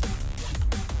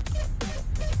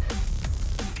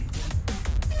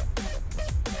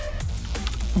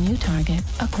 New target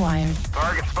acquired.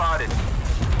 Target spotted.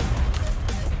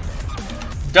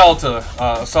 Delta,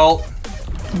 assault.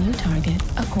 New target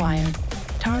acquired.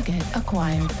 Target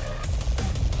acquired.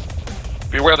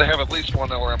 Beware, they have at least one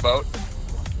LRM boat.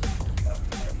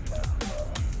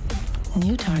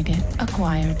 New target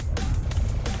acquired.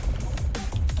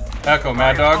 Echo,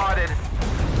 Mad Dog. Spotted.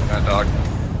 Mad Dog.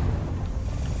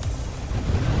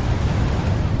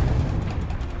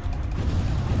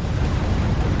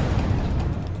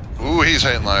 Ooh, he's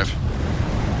hating live.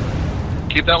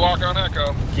 Keep that lock on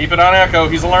Echo. Keep it on Echo.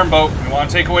 He's a alarm boat. We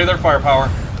want to take away their firepower.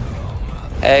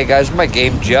 Hey guys, my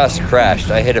game just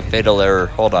crashed. I hit a fatal error.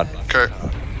 Hold on. Okay.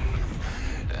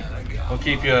 We'll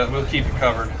keep you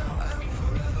covered.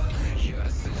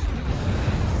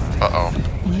 Uh-oh.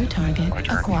 New target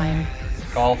acquired.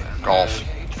 Golf. Golf.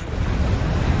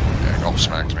 Yeah, golf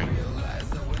smacked me.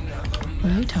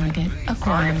 New target Target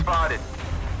acquired. spotted.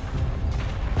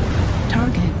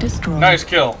 Target destroyed. Nice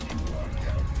kill.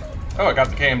 Oh, I got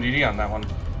the KMDD on that one.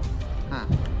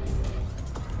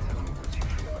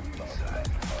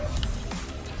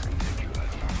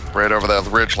 Right over that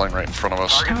ridge line right in front of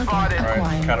us. Target Target spotted. Alright,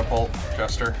 acquired. catapult,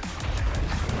 Jester.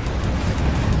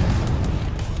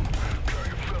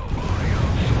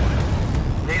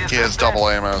 Need He has double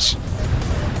AMS.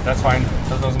 That's fine.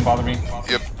 That doesn't bother me.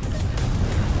 Yep.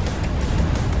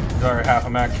 He's already half a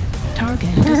mech.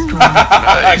 Target destroyed.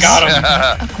 I got him.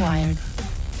 Acquired.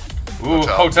 Ooh,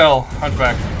 hotel,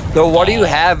 hunchback. So what do you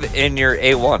have in your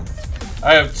A1?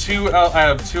 I have two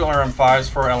LRM5s,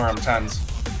 4 LRM10s,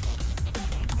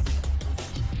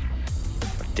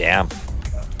 Damn.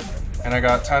 and I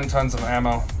got 10 tons of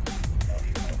ammo.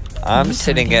 I'm New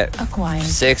sitting target at acquired.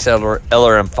 6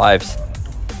 LRM5s.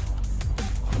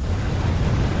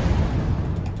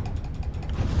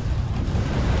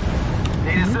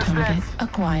 target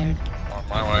acquired. On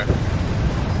my way.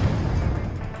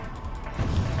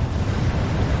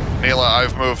 Neela,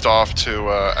 I've moved off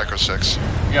to Echo 6.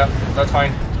 Yeah, that's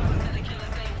fine.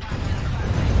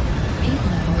 Heat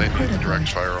level They need the critical. direct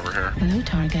fire over here. New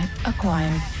target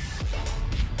acquired.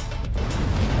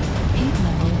 Heat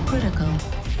level critical.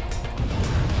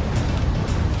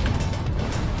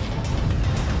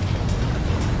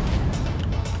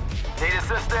 Need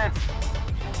assistance.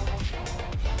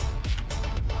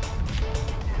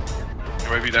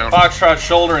 UAV down. Foxtrot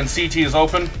shoulder and CT is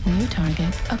open. New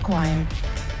target acquired.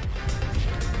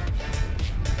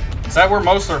 Is that where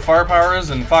most of their firepower is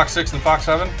in Fox 6 and Fox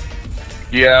 7?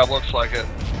 Yeah, it looks like it.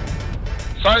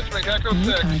 Seismic Echo New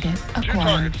 6. target 2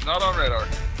 acquired. targets, not on radar.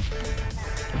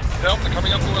 Help, they're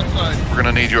coming up the left side. We're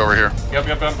gonna need you over here.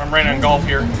 Yep. I'm right on golf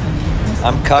here.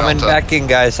 I'm coming Delta. back in,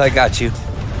 guys. I got you.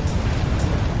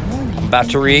 I'm about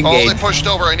to Oh, re-engage. they pushed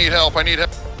over. I need help. Need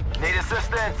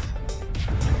assistance.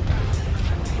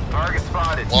 Target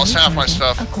spotted. Lost New half my target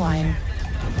stuff. Acquired.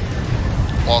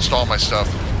 Lost all my stuff.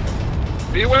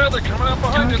 Beware, they're coming up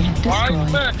behind Target us. Five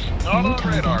destroyed. mechs, not New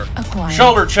on radar. target acquired.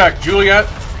 Shoulder check, Juliet.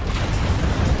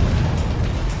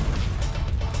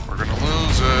 We're gonna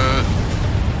lose it.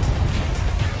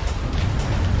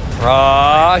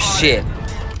 Aw, shit.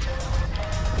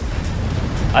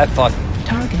 I fuck.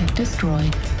 Target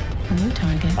destroyed. New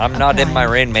target. I'm not in my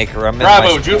acquired. Rainmaker. I'm in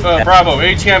Bravo, my... Bravo,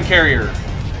 ATM carrier.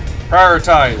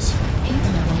 Prioritize. Heat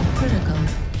level critical.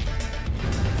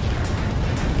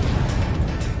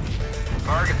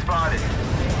 Target spotted.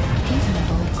 Heat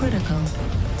level critical.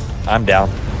 I'm down.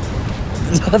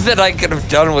 Nothing I could have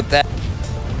done with that.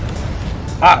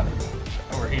 Ah,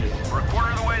 overheated. We're a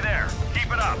quarter of the way there.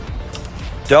 Keep it up.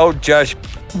 Don't judge.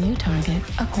 New target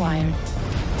acquired.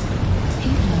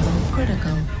 Heat level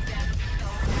critical.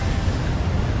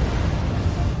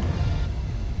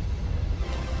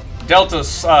 Delta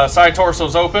side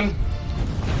torso's open.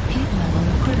 Heat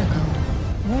level critical.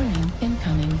 Warning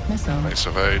incoming missile. Nice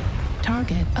evade.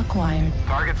 Target acquired.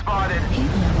 Target spotted. Heat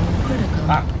level critical.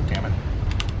 Ah, damn it.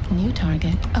 New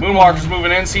target acquired. Moonwalker's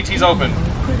moving in. CT's open.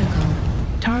 Level critical.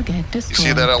 Target You destroyed.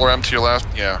 see that LRM to your left?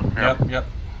 Yeah. Yeah. Yep.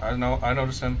 I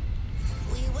noticed him.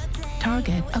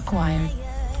 Target acquired.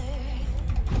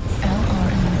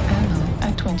 LRM ammo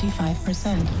at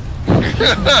 25%.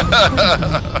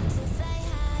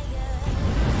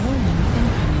 Warning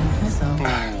incoming missile.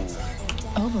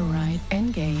 Override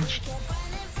engaged.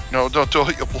 No, don't do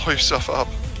it. You'll blow yourself up.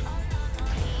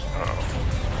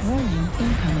 Warning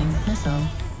incoming missile.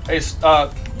 Hey,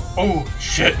 oh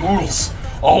shit, Oodles.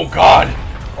 Oh god.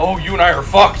 Oh, you and I are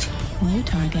fucked. New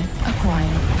target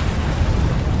acquired.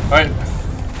 Alright.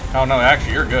 Oh no,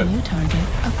 actually, you're good. New target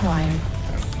acquired.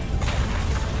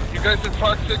 You guys in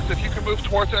Fox 6, if you can move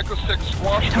towards Echo 6,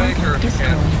 squash Target Baker if you destroyed.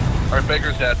 can. Alright,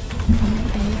 Baker's dead.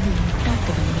 UAV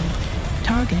activated.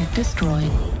 Target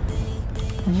destroyed.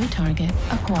 New target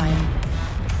acquired.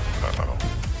 Uh-oh.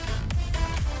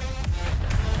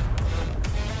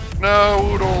 No,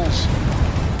 Oodles.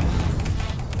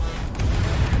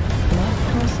 Left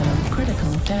torso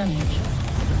critical damage.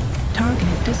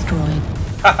 Target destroyed.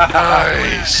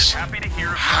 Nice. Happy to hear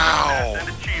How? and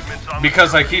achievements on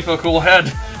Because I keep a cool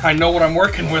head. I know what I'm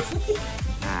working with.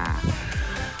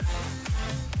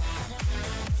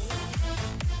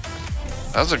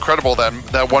 That was incredible.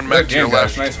 That one mech to your game,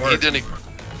 guys. left. Nice work.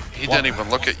 He didn't even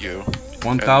look at you.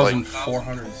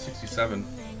 1,467.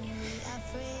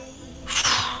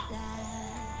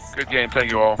 Good game,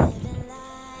 thank you all.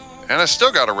 And I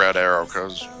still got a red arrow,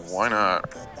 because why not?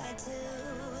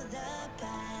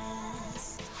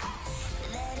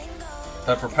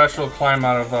 That perpetual climb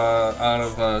out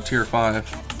of tier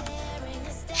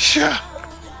 5. Yeah.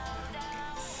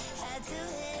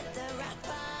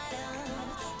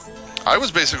 I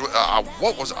was basically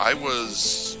I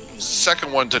was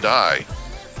second one to die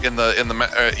in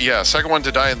the second one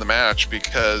to die in the match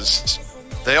because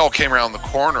they all came around the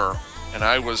corner and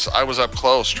I was up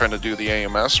close trying to do the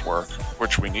AMS work,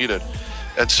 which we needed,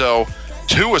 and so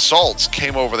 2 assaults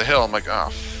came over the hill. I'm like, oh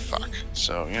fuck.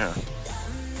 So yeah.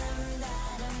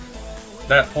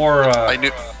 That poor. I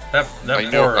knew. That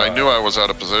I knew I was out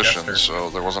of position, Jester. so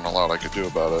there wasn't a lot I could do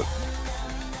about it.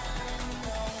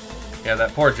 Yeah,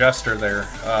 that poor Jester there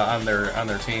on their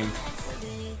team.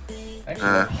 Actually,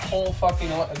 that whole fucking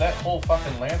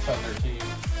lance on their team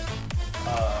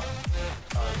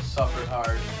suffered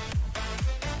hard.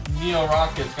 Neo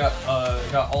Rocket's got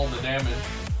all the damage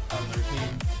on their team.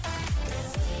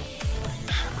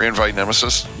 Reinvite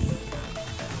Nemesis.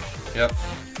 Yep.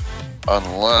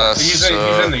 Unless He's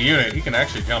in the unit. He can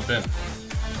actually jump in.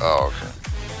 Oh, okay.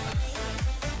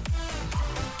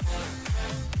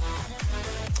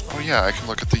 Oh yeah, I can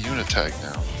look at the unit tag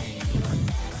now.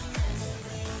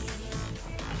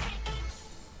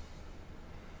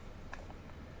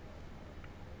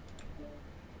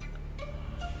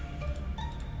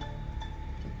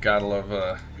 I gotta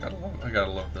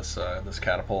love this this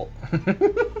catapult.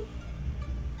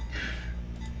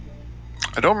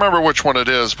 I don't remember which one it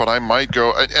is, but I might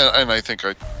go, and I think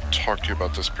I talked to you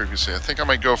about this previously. I think I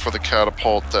might go for the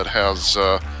catapult that has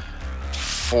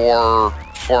 4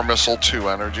 missile, 2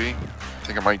 energy. I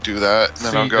think I might do that, and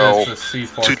then I'll go. It's the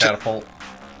C4 catapult.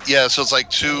 Yeah, so it's like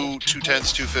 2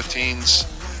 10s, 2 15s,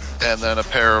 and then a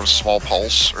pair of small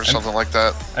pulse or something like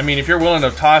that. I mean, if you're willing to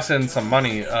toss in some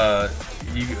money,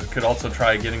 you could also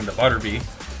try getting the Butterbee.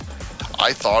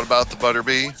 I thought about the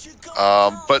Butterbee,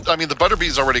 but I mean the Butterbee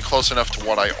is already close enough to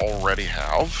what I already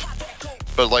have.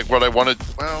 But like what I wanted,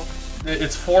 well,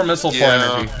 it's 4 missile, 4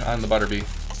 energy on the Butterbee.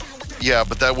 Yeah,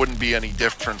 but that wouldn't be any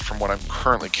different from what I'm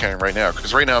currently carrying right now.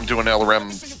 Because right now I'm doing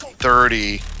LRM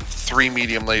 30, 3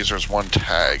 medium lasers, 1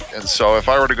 tag, and so if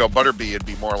I were to go Butterbee, it'd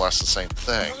be more or less the same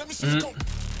thing.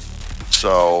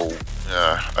 So.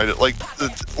 Yeah,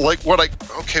 what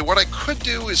I could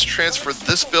do is transfer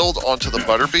this build onto the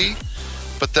Butterbee,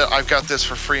 but that I've got this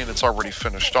for free and it's already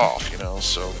finished off, you know.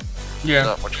 So yeah,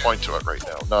 not much point to it right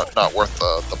now. Not worth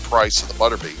the price of the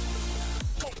Butterbee.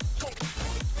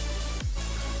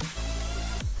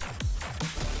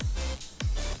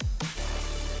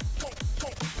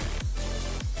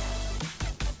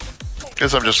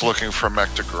 Guess I'm just looking for a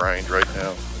mech to grind right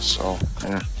now. So.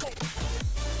 Yeah.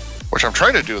 Which I'm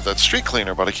trying to do with that street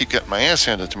cleaner, but I keep getting my ass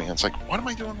handed to me. It's like, what am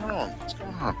I doing wrong? What's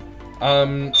going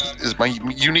on? Is my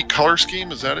unique color scheme?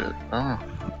 Is that it? Oh.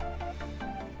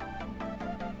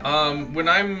 When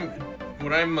I'm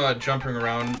jumping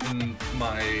around in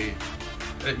my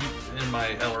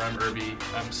LRM Irby,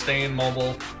 I'm staying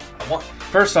mobile.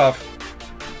 First off,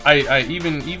 I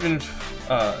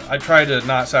try to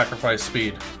not sacrifice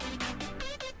speed.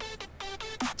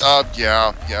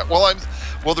 Yeah.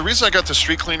 Well, the reason I got the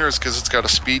street cleaner is because it's got a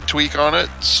speed tweak on it,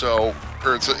 so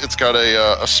it's got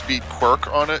a speed quirk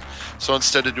on it. So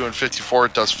instead of doing 54,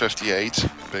 it does 58.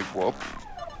 Big whoop.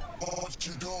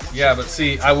 Yeah, but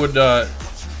see, I would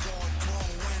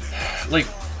like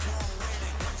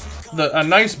a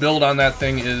nice build on that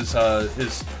thing is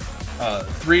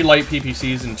 3 light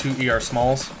PPCs and 2 ER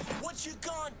smalls,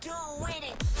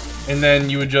 and then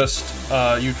you would just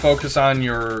you'd focus on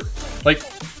your like.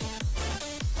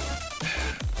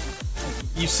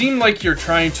 You seem like you're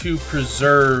trying to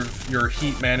preserve your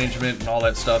heat management and all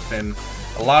that stuff, and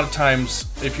a lot of times,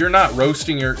 if you're not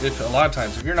roasting yourself,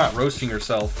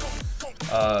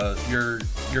 your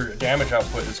damage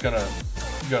output is gonna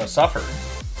suffer.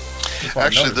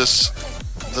 Actually,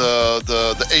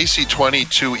 the AC-20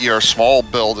 2 ER small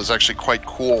build is actually quite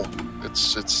cool. It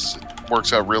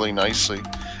works out really nicely,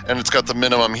 and it's got the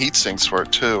minimum heat sinks for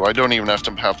it too. I don't even have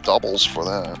to have doubles for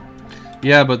that.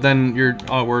 Yeah, but then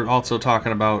we're also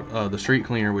talking about the street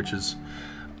cleaner, which is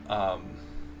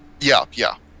Yeah.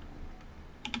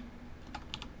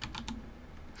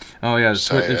 Oh yeah, it's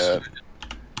hold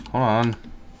on.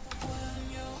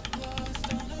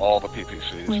 All the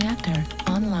PPCs. Reactor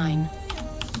online.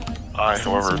 I,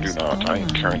 however, do not. I am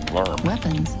carrying LRM.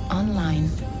 Weapons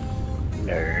online.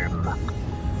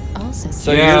 All systems.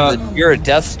 So you're a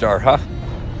Death Star, huh?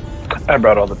 I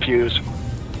brought all the pews.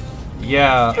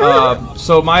 Yeah.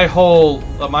 So my whole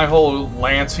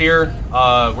lance here,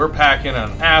 we're packing an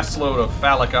assload of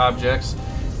phallic objects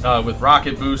with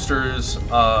rocket boosters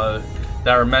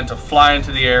that are meant to fly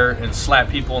into the air and slap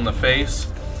people in the face.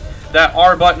 That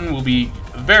R button will be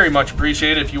very much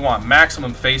appreciated if you want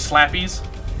maximum face slappies.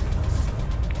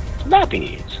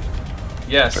 Slappies.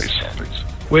 Yes. Face slappies.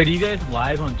 Wait, are you guys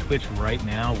live on Twitch right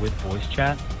now with voice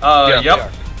chat?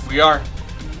 Yep. We are.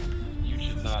 You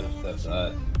should not have said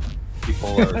that.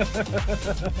 People are.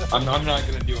 I'm not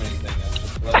going to do anything. I'm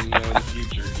just letting you know in the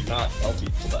future. Do not tell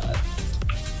people that.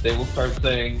 They will start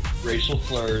saying racial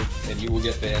slurs, and you will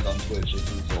get banned on Twitch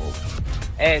as a result.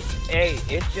 Hey,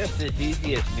 it's just as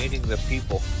easy as meeting the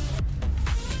people.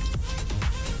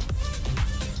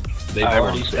 They've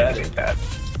already said it. I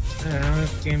don't know,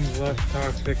 this game's less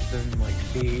toxic than like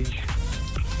Siege.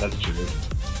 That's true.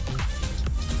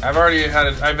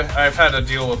 I've had to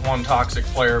deal with one toxic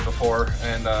player before,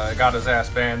 and I got his ass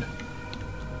banned.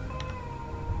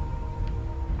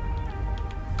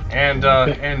 And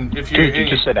if you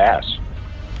just said ass.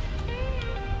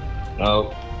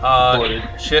 Oh.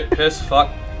 Shit, piss, fuck.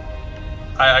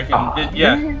 I can.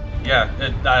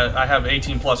 I have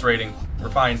 18+ rating. We're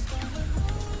fine.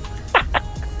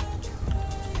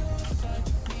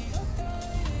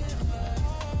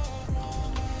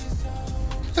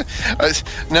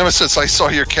 Nemesis, I saw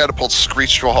your catapult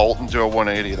screech to a halt and do a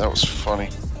 180. That was funny.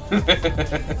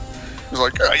 It was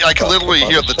like I could literally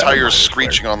hear the tires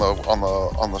screeching on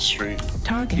the street.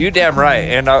 You damn right.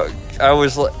 And I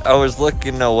was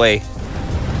looking away.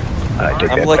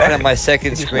 I'm looking at my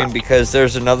second screen because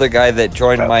there's another guy that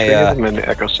joined my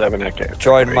Echo 7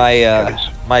 joined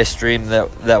my stream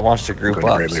that wants to group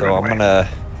up. So I'm gonna.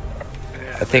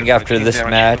 I think after this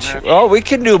match, oh, we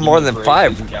can do more than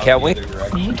 5, can't we?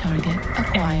 New target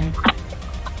acquired.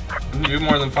 Do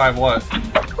more than 5 what?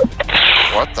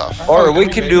 What the? Or we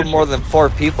can do more than 4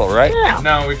 people, right?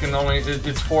 No, we can only.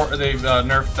 It's 4. They've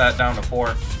nerfed that down to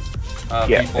 4.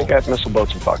 Yeah, people. they got missile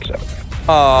boats in Fox 7.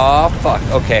 Aw, fuck.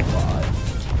 Okay.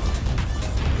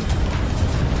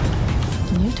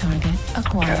 New target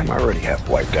acquired. I'm already half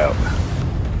wiped out.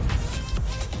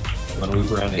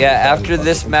 Yeah, after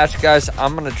this match, guys,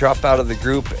 I'm gonna drop out of the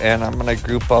group and I'm gonna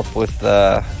group up with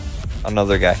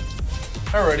another guy.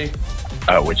 Alrighty.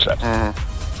 Which side?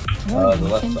 The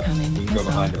left side. You can go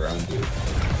behind around, dude.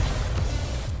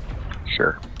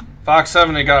 Sure. Fox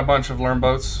 7, they got a bunch of learn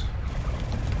boats.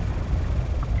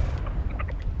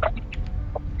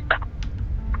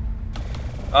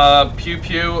 Pew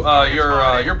Pew,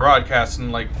 you're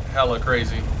broadcasting like hella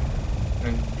crazy,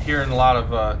 and hearing a lot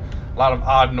of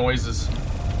odd noises.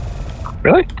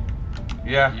 Really?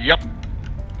 Yeah. Yep.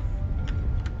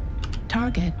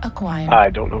 Target acquired. I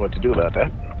don't know what to do about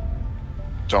that.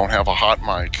 Don't have a hot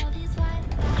mic.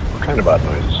 What kind of odd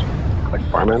noises? Like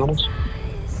farm animals?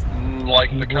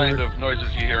 Like the kind of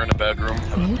noises you hear in a bedroom.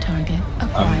 New target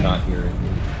acquired. I'm not hearing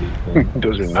these.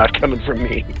 Those are not coming from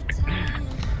me.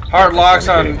 Hard locks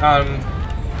on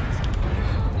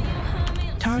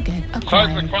Target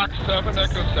Seismic acquired. Fox 7,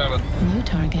 Echo 7. New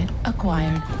target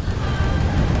acquired.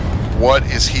 What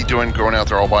is he doing going out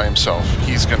there all by himself?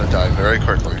 He's gonna die very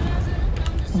quickly.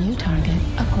 New target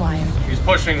acquired. He's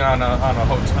pushing on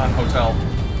hotel.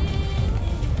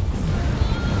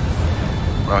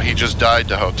 Well, he just died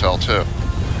to hotel too.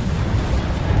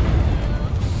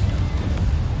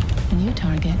 New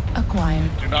target acquired.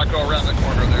 Do not go around the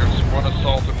corner. There's 1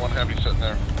 assault and 1 heavy sitting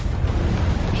there.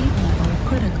 Heat level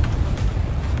critical.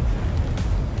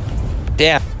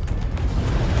 Damn.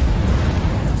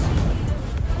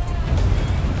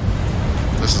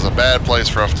 This is a bad place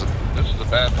for us to. This is a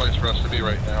bad place for us to be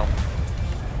right now.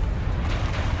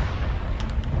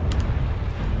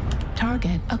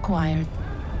 Target acquired.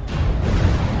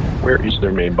 Where is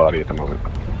their main body at the moment?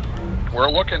 We're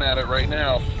looking at it right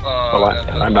now. Well,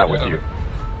 I'm not with you.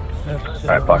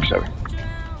 Alright, Fox 7.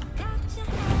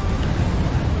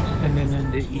 And then in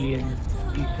the E and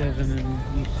E7 and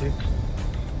E6.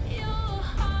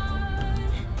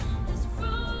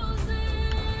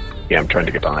 Yeah, I'm trying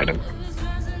to get behind him.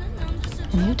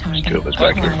 New target Two of us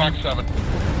back here. acquired. Fox 7.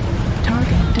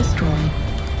 Target destroyed.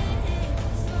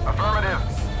 Affirmative.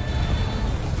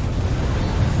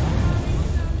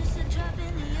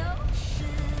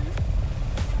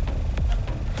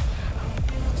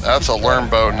 That's a learn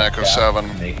boat in Echo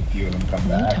 7. Make a few of them come New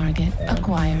back. target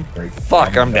acquired.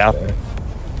 Fuck, I'm down.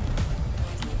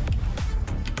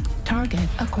 Target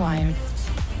acquired.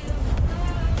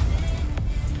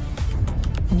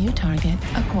 New target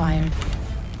acquired.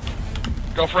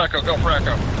 Go for Echo, go for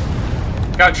Echo.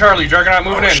 Got Charlie, Juggernaut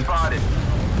moving in. Spotted.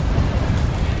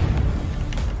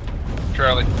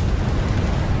 Charlie.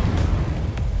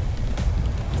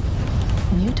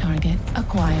 New target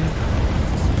acquired.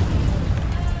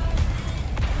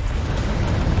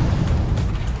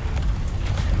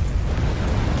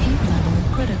 Heat level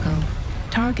critical.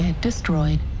 Target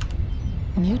destroyed.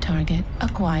 New target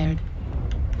acquired.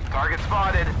 Target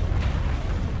spotted.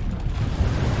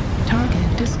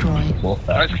 Target destroyed.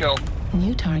 Nice kill.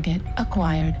 New target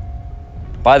acquired.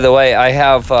 By the way, I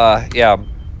have yeah,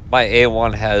 my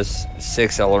A1 has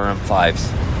 6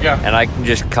 LRM5s. Yeah. And I can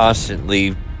just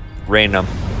constantly rain them.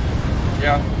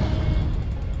 Yeah.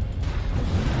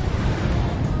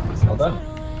 Well done.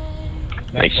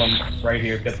 Next Nice. one, right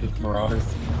here. Get this Marauder.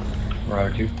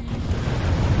 Marauder 2.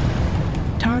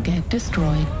 Target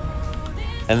destroyed.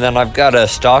 And then I've got a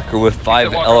stalker with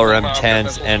 5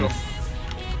 LRM10s and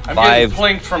I'm 5 getting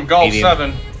flanked from Gulf medium.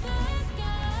 7.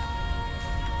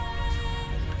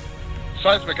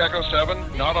 Seismic Echo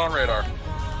 7, not on radar.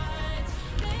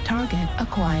 Target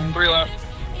acquired. 3 left.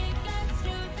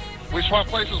 We swap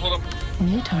places with them.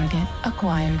 New target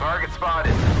acquired. Target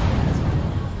spotted.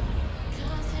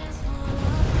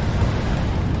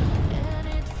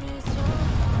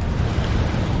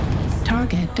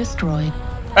 Target destroyed.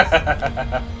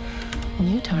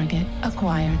 New target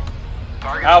acquired.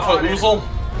 Target Alpha spotted. Oozle.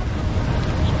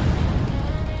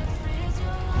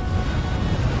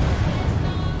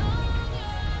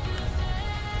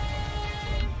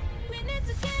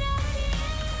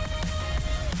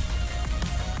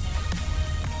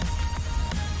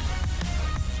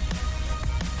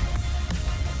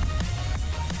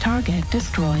 Target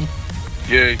destroyed.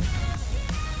 Yay.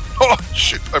 Oh,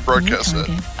 shoot. I New broadcast it.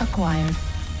 target acquired.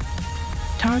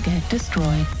 Target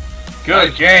destroyed.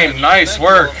 Good game. Nice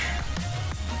work.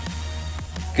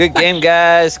 Good game,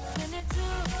 guys.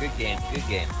 Good game. Good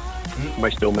game. Am I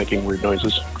still making weird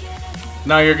noises?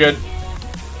 No, you're good.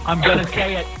 I'm gonna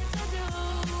say it.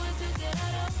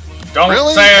 Don't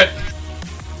Really? say it.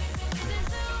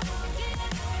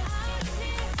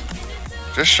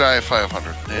 Just shy of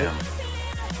 500. Damn.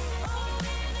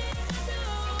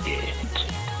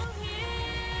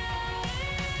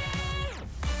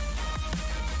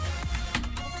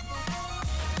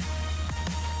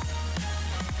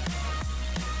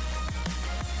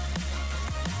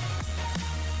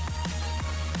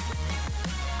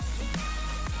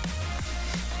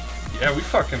 Yeah, we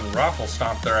fucking raffle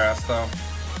stomped their ass though.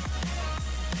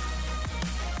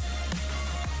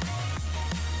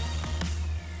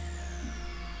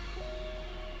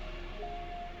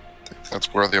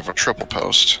 That's worthy of a triple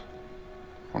post.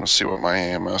 I want to see what my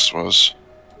AMS was.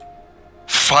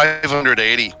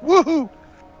 580. Woohoo!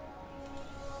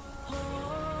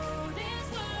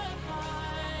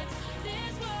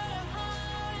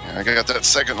 Yeah, I got that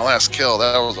second to last kill.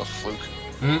 That was a fluke.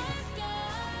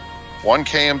 1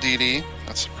 KMDD.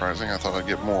 That's surprising. I thought I'd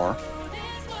get more.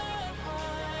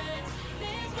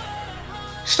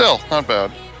 Still, not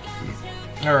bad.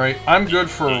 All right, I'm good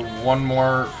for one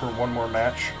more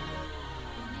match.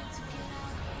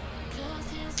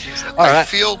 I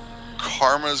feel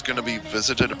karma's going to be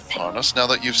visited upon us now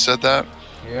that you've said that.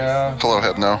 Yeah. Hello,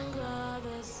 head no.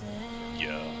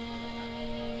 Yeah.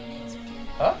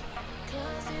 Huh?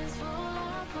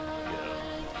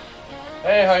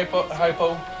 Hey,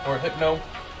 hypo, or hypno.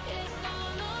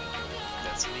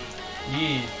 That's me.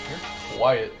 Yee, you're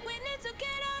quiet.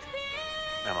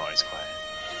 I'm always quiet.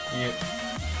 Yeah.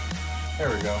 There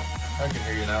we go. I can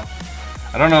hear you now.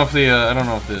 I don't know if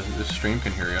the stream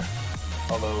can hear you.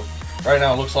 Although right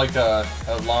now it looks like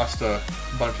I've lost a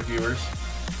bunch of viewers.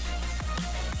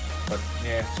 But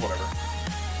yeah, it's whatever.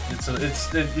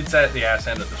 It's at the ass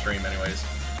end of the stream, anyways.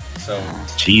 So.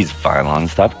 Jeez, Vylon,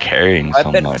 stop carrying so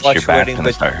much. Your back's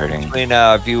gonna start hurting. Between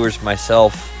viewers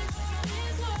myself,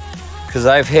 because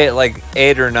I've hit like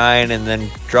 8 or 9, and then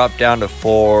dropped down to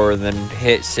 4, and then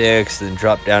hit 6, and then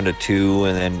dropped down to 2,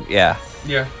 and then yeah.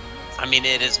 Yeah. I mean,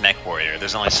 it is MechWarrior.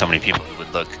 There's only so many people who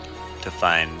would look to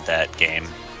find that game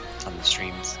on the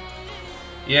streams.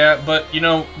 Yeah, but you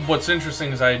know what's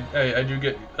interesting is I do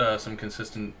get some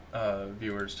consistent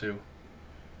viewers too.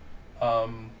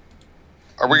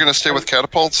 Are we going to stay with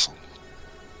catapults?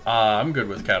 I'm good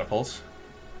with catapults.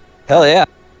 Hell yeah.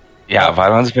 Yeah,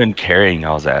 Vylon's been carrying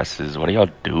y'all's asses. What are y'all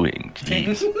doing?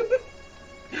 Jeez.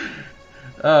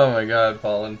 Oh my god,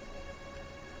 Fallen.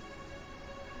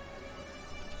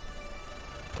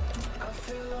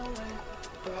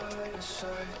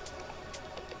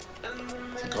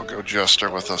 I think I'll go Jester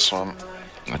with this one.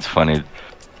 It's funny.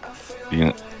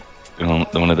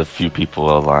 One of the few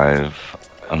people alive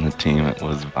on the team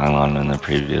was Vylon in the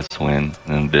previous win.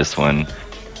 And this one,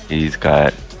 he's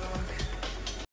got